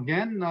floor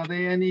again. Are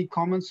there any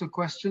comments or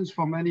questions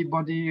from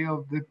anybody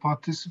of the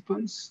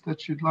participants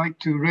that you'd like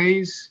to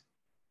raise,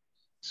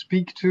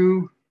 speak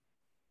to,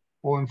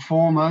 or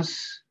inform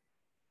us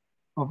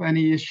of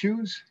any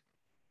issues?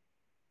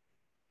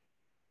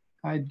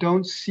 I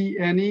don't see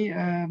any.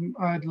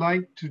 I'd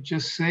like to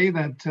just say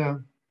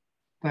that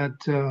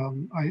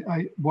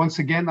once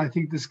again, I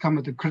think this comes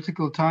at a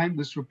critical time,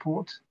 this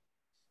report.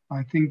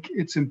 I think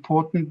it's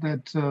important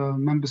that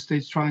member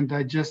states try and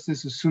digest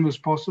this as soon as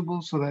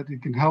possible so that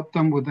it can help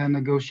them with their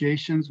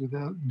negotiations with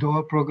the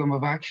Doha Program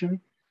of Action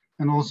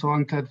and also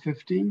UNCTAD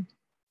 15.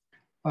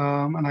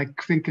 And I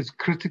think it's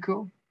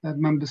critical that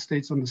member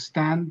states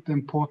understand the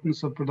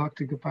importance of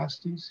productive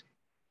capacities.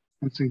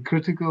 It's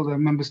critical that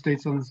member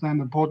states understand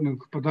the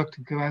importance of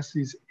productive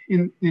capacities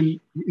in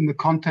the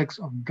context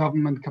of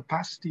government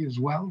capacity as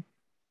well,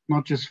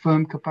 not just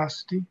firm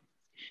capacity,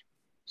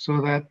 so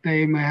that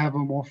they may have a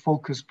more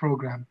focused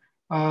program.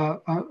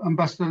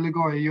 Ambassador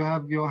Ligoya, you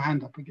have your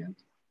hand up again.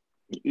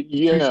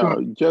 Yeah,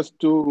 just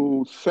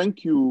to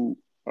thank you,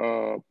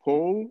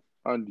 Paul,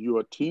 and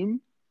your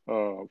team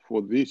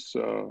for this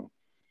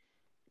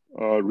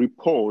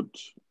report.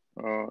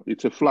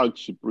 It's a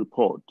flagship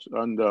report,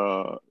 and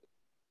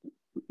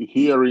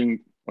hearing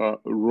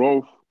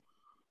Rolf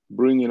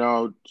bringing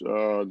out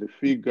the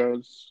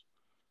figures,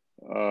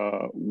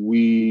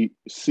 we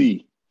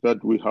see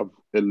that we have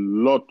a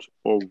lot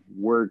of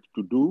work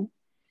to do,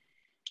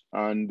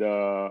 and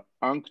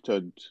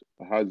UNCTAD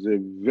has a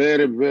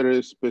very,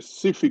 very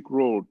specific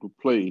role to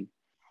play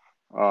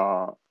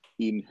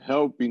in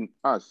helping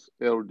us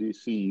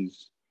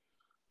LDCs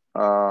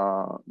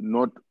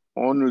not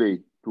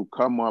only to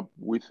come up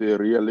with a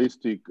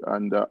realistic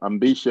and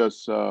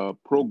ambitious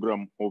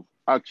program of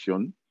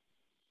action,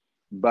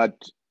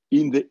 but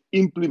in the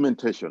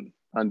implementation.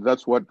 And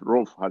that's what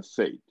Rolf has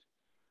said.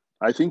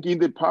 I think in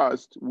the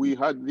past, we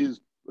had this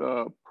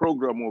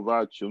program of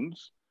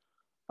actions,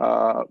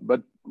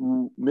 but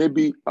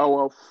maybe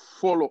our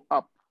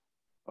follow-up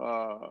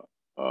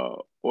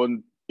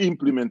on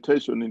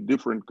implementation in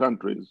different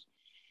countries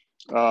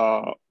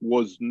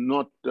was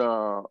not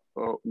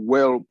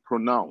well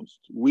pronounced.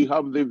 We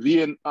have the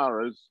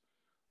VNRs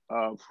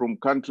from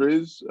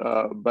countries,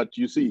 but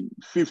you see,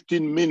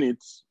 15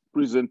 minutes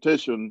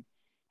presentation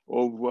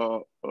of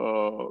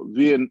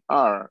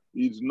VNR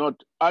is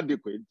not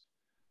adequate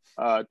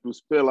to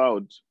spell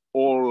out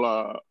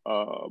all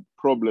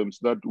problems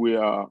that we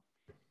are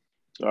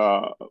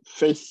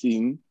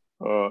facing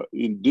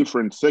in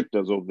different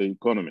sectors of the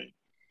economy.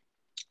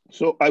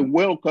 So I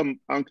welcome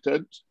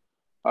UNCTAD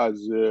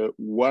as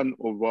one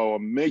of our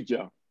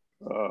major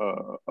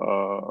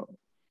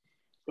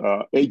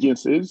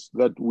agencies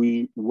that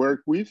we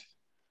work with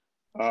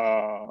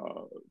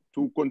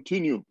to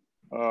continue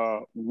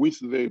with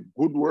the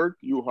good work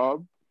you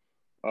have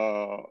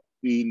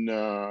in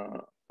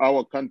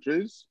our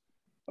countries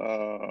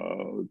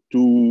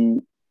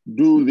to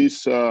do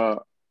this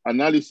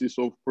analysis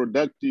of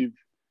productive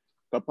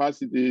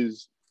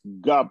capacities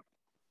gap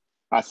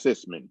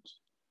assessment.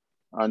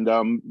 And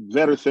I'm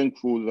very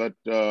thankful that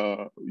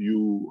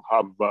you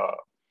have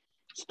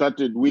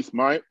started with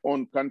my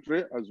own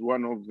country as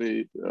one of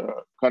the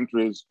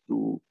countries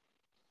to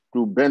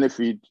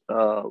benefit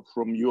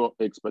from your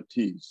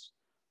expertise.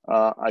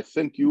 I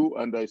thank you,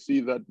 and I see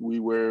that we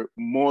were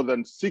more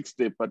than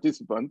 60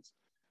 participants,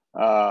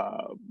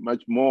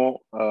 much more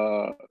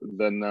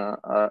than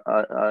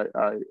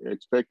I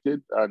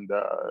expected, and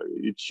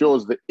it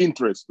shows the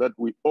interest that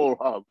we all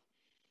have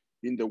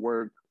in the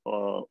work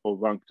of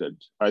UNCTAD.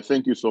 I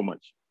thank you so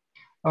much.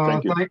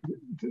 Thank you.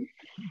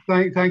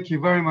 Thank you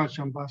very much,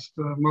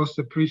 Ambassador. Most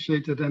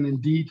appreciated. And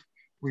indeed,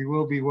 we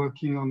will be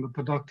working on the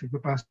productive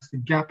capacity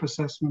gap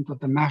assessment at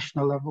the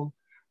national level.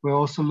 We're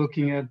also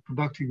looking at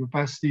productive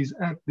capacities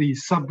at the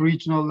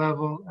sub-regional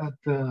level, at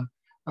the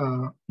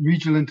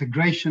regional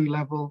integration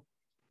level,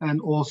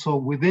 and also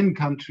within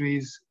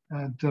countries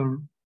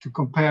to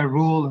compare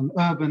rural and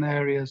urban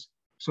areas.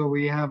 So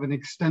we have an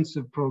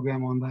extensive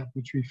program on that,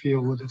 which we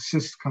feel would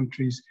assist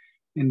countries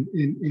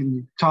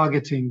in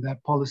targeting their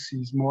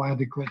policies more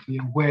adequately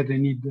and where they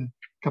need the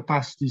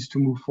capacities to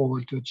move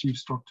forward to achieve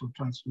structural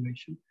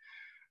transformation.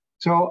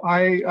 So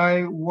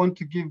I want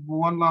to give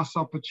one last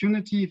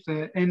opportunity. If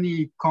there are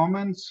any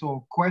comments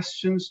or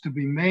questions to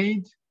be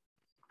made,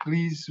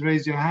 please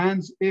raise your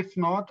hands. If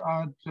not,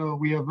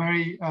 we are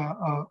very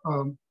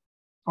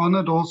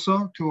honored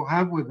also to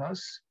have with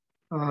us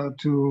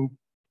to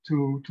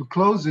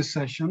close this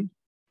session,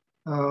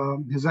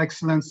 His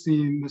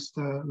Excellency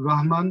Mr.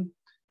 Rahman,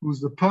 who's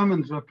the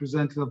permanent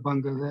representative of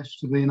Bangladesh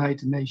to the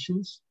United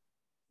Nations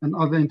and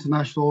other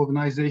international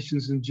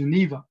organizations in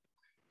Geneva.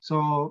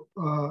 So,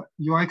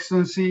 Your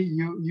Excellency,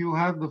 you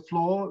have the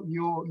floor.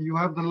 You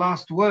have the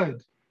last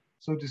word,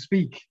 so to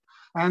speak,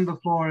 and the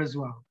floor as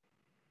well.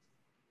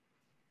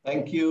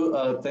 Thank you.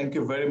 Thank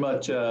you very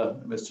much,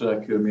 Mr.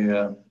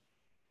 Akyumi.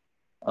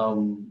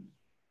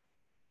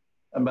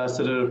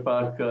 Ambassador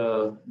Park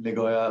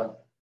Negoya,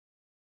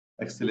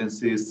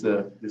 Excellencies,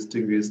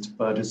 distinguished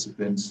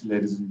participants,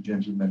 ladies and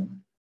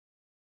gentlemen.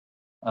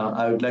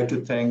 I would like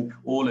to thank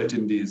all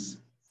attendees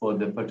for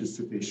their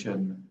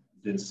participation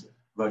in this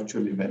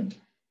virtual event.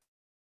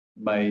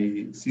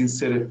 My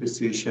sincere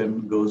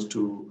appreciation goes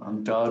to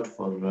UNCTAD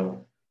for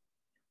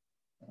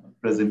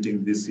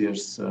presenting this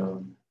year's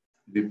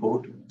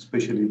report,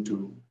 especially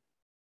to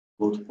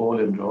both Paul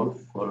and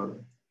Rolf for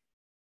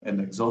an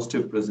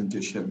exhaustive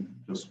presentation.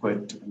 It was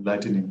quite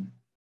enlightening.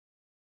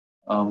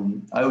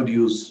 I would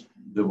use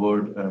the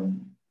word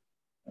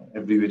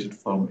abbreviated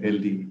form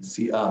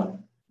LDCR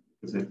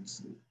because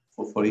it's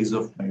for ease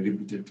of my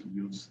repeated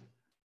use.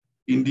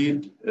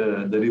 Indeed,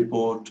 the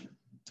report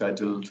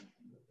titled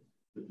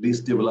 "The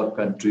Least Developed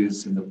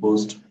Countries in the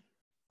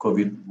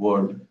Post-COVID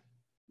World,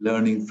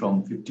 Learning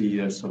from 50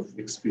 Years of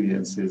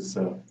Experience" is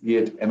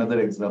yet another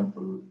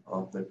example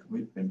of the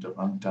commitment of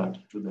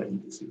UNCTAD to the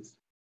LDCs.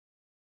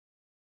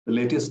 The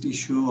latest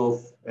issue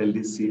of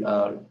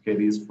LDCR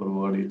carries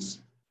forward its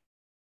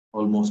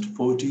almost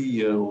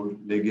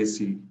 40-year-old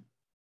legacy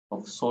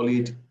of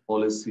solid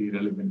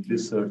policy-relevant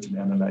research and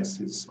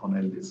analysis on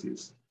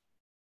LDCs.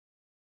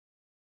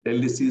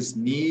 LDCs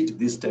need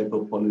this type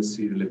of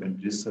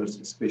policy-relevant research,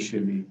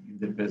 especially in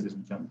the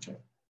present juncture.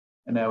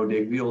 And I would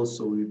agree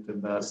also with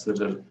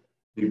Ambassador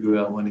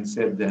Liguya when he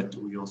said that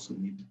we also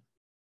need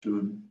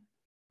to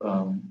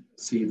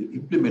see the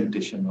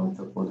implementation of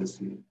the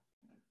policy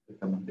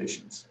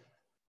recommendations.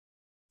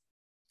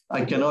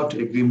 I cannot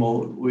agree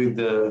more with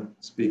the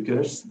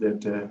speakers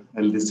that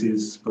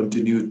LDCs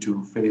continue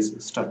to face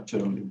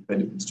structural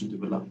impediments to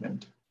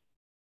development.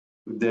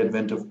 With the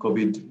advent of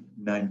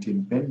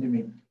COVID-19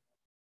 pandemic,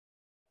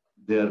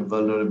 their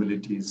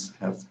vulnerabilities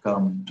have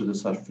come to the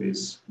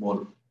surface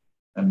more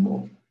and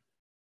more.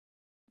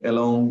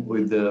 Along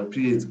with the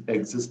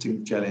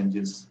pre-existing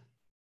challenges,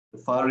 the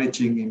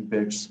far-reaching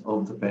impacts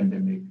of the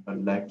pandemic are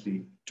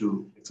likely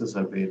to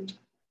exacerbate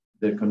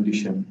their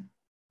condition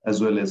as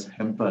well as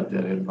hamper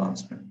their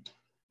advancement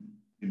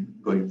in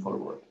going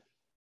forward.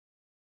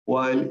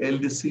 While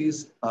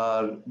LDCs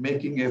are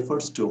making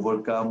efforts to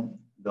overcome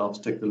the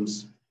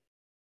obstacles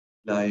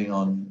lying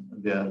on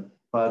their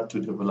path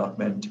to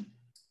development,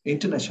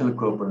 international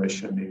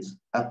cooperation is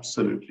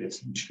absolutely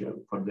essential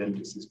for the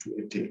LDCs to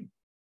attain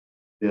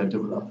their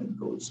development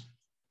goals.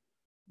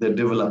 The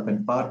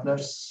development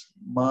partners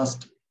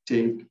must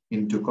take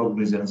into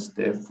cognizance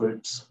the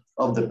efforts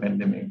of the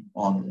pandemic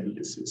on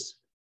LDCs.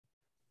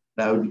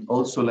 I would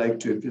also like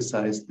to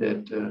emphasize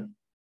that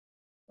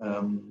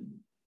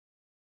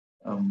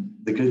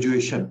the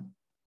graduation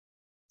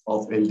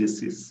of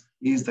LDCs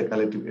is the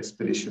collective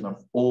aspiration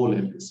of all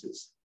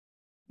LDCs.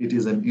 It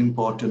is an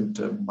important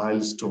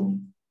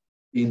milestone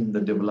in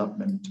the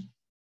development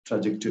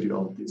trajectory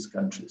of these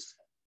countries.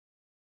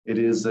 It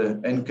is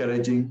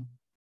encouraging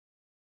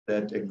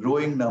that a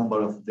growing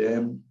number of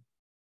them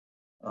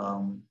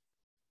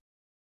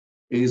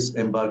is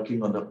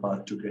embarking on the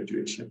path to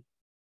graduation.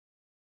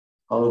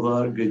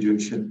 However,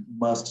 graduation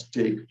must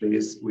take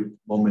place with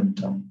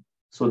momentum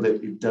so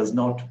that it does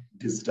not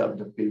disrupt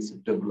the pace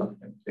of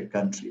development a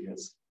country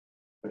has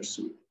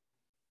pursued.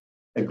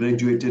 A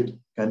graduated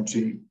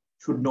country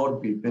should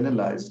not be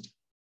penalized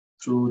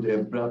through the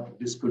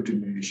abrupt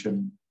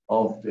discontinuation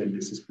of the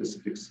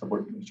LDC-specific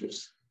support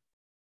measures.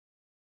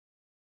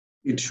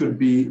 It should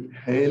be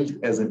hailed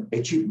as an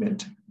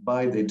achievement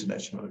by the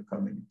international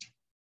community.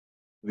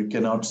 We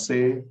cannot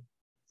say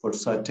for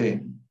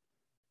certain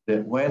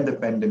that when the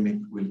pandemic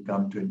will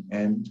come to an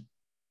end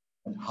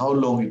and how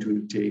long it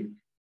will take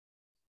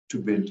to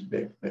build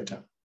back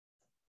better.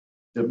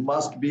 There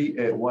must be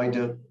a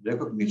wider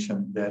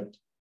recognition that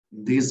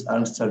in these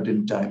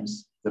uncertain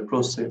times, the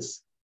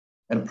process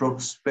and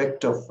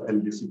prospect of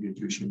LDC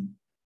graduation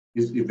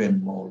is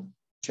even more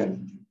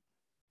challenging.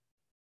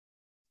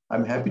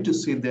 I'm happy to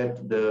see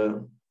that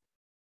the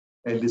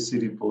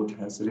LDC report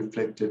has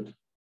reflected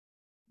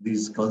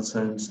these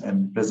concerns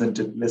and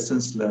presented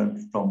lessons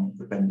learned from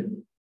the pandemic.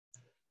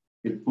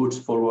 It puts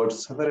forward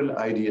several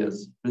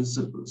ideas,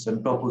 principles,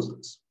 and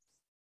proposals.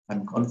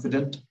 I'm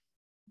confident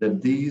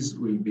that these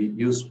will be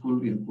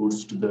useful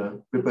inputs to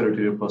the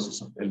preparatory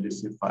process of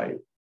LDC 5.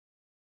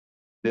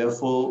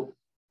 Therefore,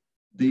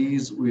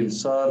 these will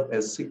serve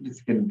as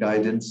significant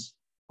guidance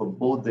for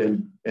both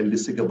the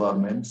LDC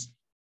governments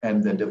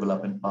and their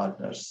development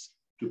partners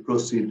to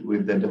proceed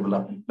with their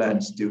development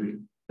plans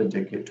during the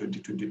decade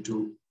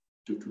 2022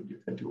 to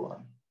 2031.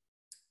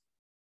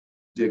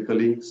 Dear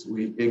colleagues,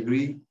 we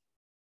agree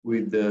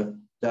with the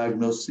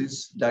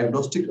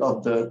diagnostic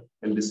of the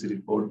LDC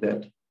report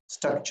that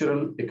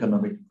structural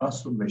economic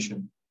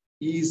transformation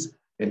is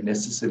a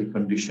necessary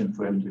condition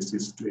for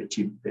LDCs to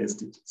achieve the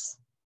SDGs.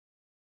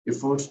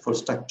 Efforts for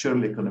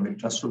structural economic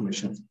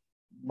transformation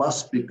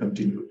must be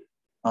continued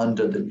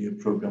under the new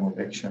program of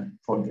action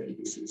for the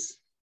LDCs.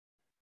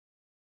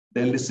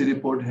 The LDC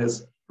report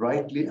has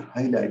rightly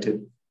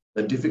highlighted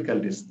the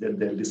difficulties that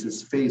the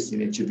LDCs face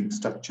in achieving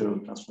structural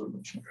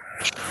transformation.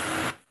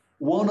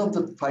 One of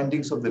the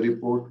findings of the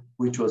report,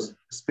 which was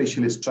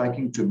especially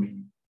striking to me,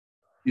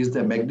 is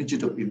the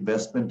magnitude of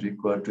investment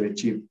required to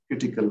achieve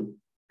critical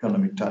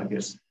economic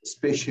targets,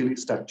 especially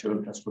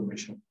structural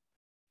transformation,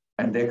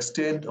 and the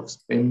extent of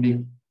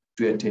spending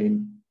to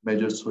attain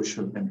major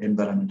social and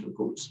environmental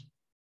goals.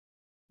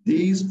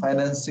 These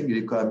financing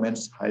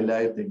requirements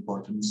highlight the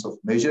importance of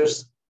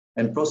measures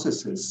and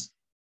processes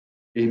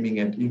aiming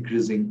at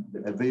increasing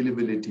the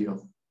availability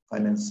of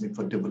financing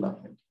for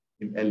development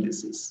in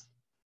LDCs.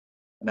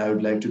 And I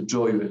would like to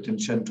draw your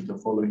attention to the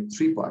following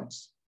 3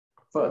 points.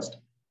 First,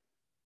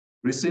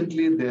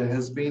 recently there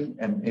has been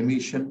an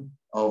emission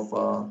of,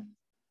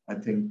 I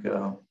think,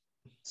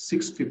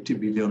 $650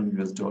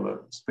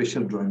 billion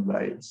special drawing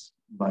rights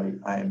by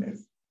IMF.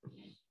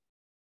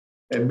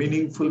 A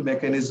meaningful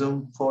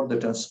mechanism for the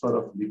transfer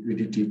of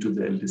liquidity to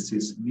the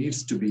LDCs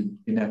needs to be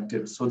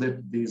enacted so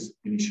that this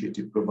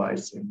initiative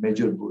provides a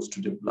major boost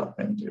to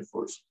development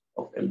efforts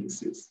of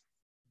LDCs.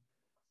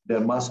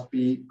 There must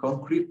be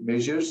concrete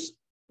measures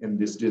in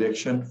this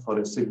direction for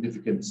a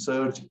significant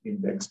surge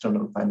in the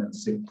external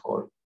financing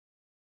for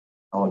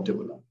our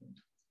development.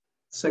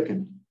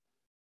 Second,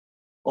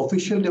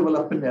 official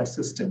development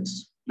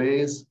assistance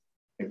plays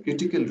a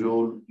critical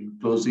role in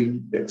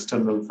closing the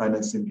external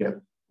financing gap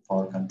of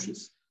our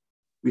countries.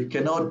 We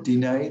cannot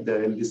deny the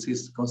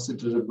LDC's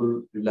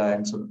considerable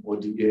reliance on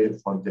ODA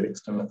for their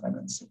external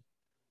financing.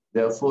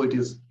 Therefore, it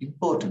is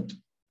important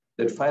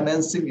that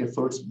financing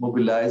efforts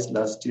mobilized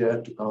last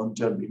year to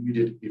counter the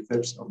immediate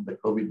effects of the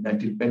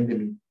COVID-19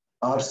 pandemic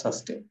are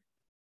sustained.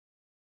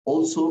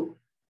 Also,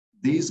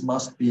 these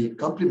must be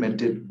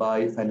complemented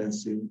by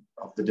financing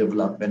of the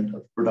development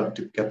of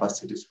productive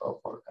capacities of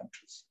our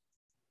countries.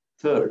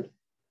 Third,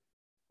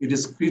 it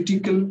is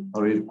critical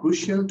or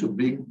crucial to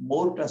bring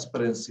more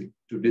transparency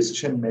to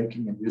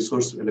decision-making and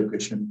resource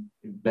allocation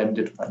in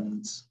blended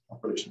finance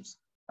operations.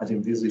 I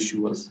think this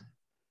issue was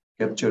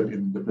captured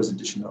in the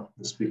presentation of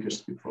the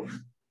speakers before me.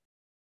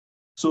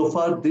 So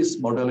far, this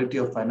modality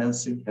of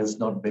financing has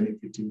not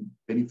benefited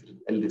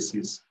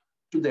LDCs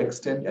to the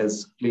extent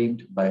as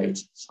claimed by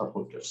its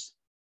supporters.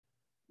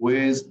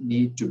 Ways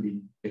need to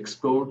be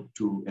explored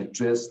to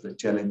address the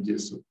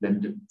challenges of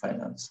blended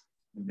finance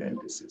in the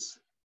LDCs.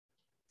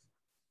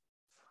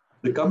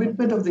 The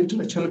commitment of the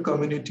international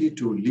community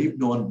to leave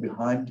no one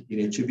behind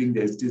in achieving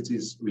the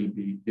SDGs will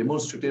be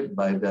demonstrated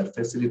by their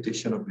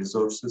facilitation of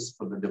resources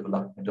for the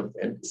development of the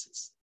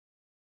LDCs.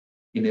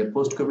 In a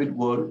post-COVID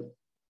world,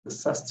 the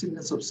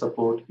sustenance of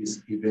support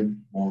is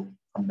even more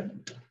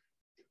fundamental.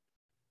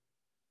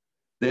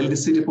 The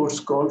LDC reports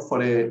call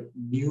for a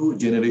new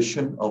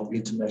generation of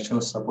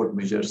international support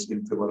measures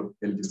in favor of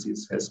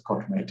LDCs has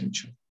caught my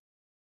attention.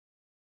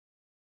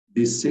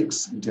 These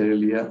 6, inter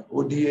alia,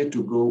 ODA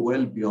to go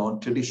well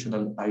beyond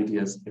traditional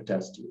ideas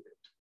attached to it.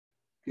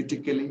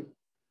 Critically,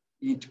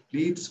 it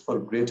pleads for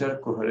greater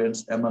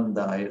coherence among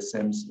the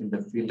ISMs in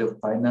the field of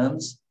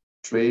finance,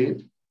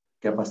 trade,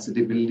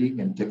 capacity building,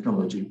 and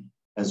technology,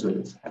 as well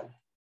as health.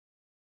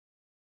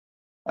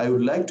 I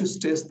would like to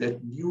stress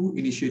that new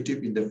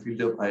initiatives in the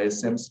field of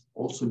ISMs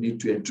also need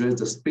to address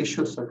the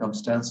special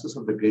circumstances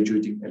of the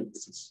graduating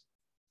LDCs.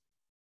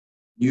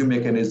 New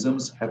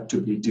mechanisms have to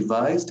be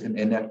devised and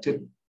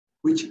enacted,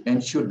 which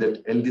ensure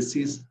that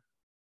LDCs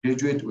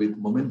graduate with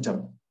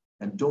momentum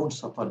and don't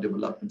suffer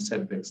development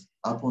setbacks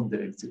upon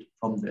their exit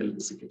from the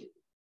LDC category.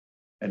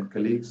 And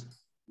colleagues,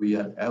 we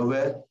are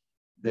aware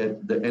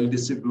that the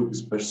LDC group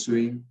is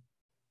pursuing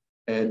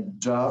a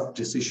draft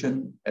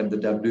decision at the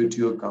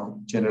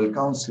WTO General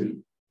Council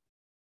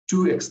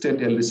to extend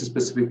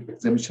LDC-specific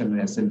exemption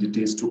and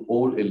SNDTs to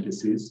all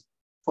LDCs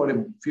for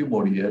a few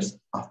more years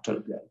after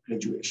their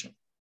graduation.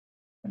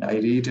 And I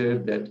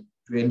reiterate that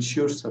to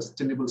ensure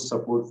sustainable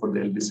support for the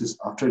LDCs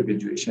after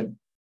graduation,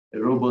 a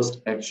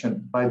robust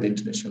action by the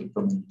international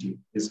community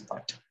is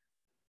vital.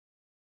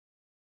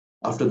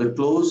 After the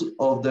close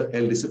of the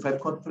LDC5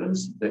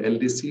 conference, the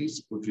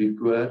LDCs would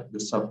require the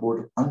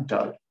support of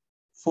UNCTAD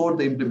for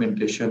the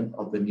implementation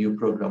of the new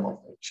program of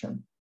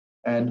action,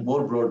 and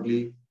more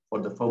broadly, for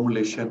the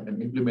formulation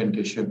and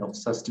implementation of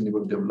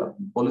sustainable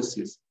development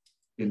policies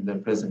in the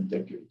present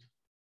decade.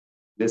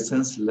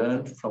 Lessons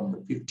learned from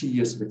the 50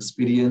 years of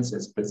experience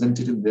as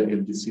presented in the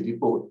LDC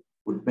report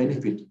would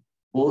benefit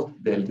both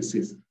the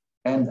LDCs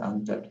and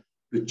UNCTAD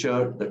to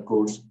chart the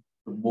course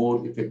for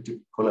more effective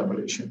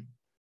collaboration.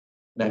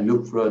 And I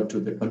look forward to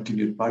the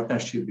continued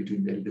partnership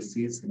between the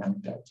LDCs and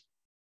UNCTAD.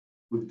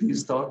 With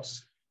these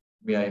thoughts,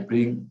 may I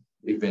bring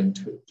the event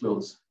to a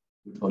close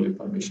with all your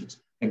permissions.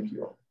 Thank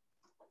you all.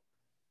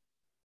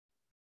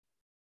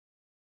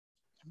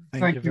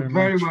 Thank you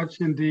very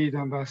much indeed,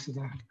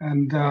 Ambassador.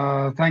 And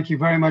thank you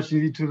very much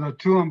indeed to the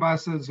two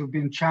ambassadors who've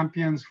been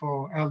champions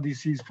for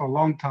LDCs for a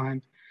long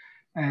time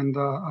and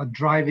are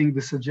driving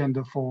this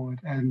agenda forward.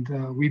 And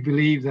we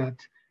believe that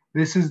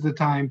this is the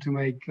time to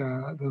make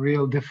the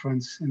real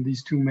difference in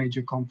these two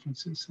major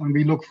conferences. And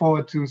we look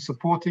forward to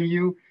supporting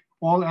you,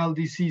 all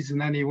LDCs in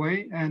any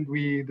way. And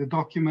the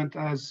document,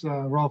 as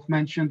Rolf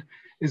mentioned,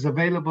 is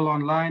available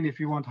online. If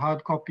you want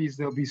hard copies,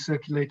 they'll be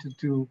circulated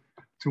to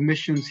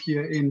missions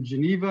here in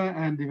Geneva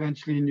and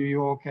eventually in New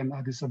York and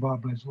Addis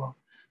Ababa as well.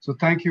 So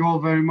thank you all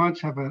very much.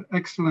 Have an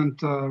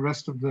excellent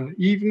rest of the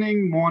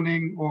evening,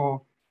 morning,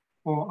 or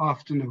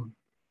afternoon.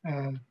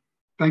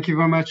 Thank you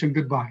very much and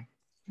goodbye.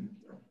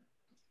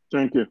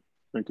 Thank you.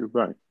 Thank you.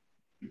 Bye.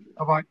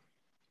 Bye-bye.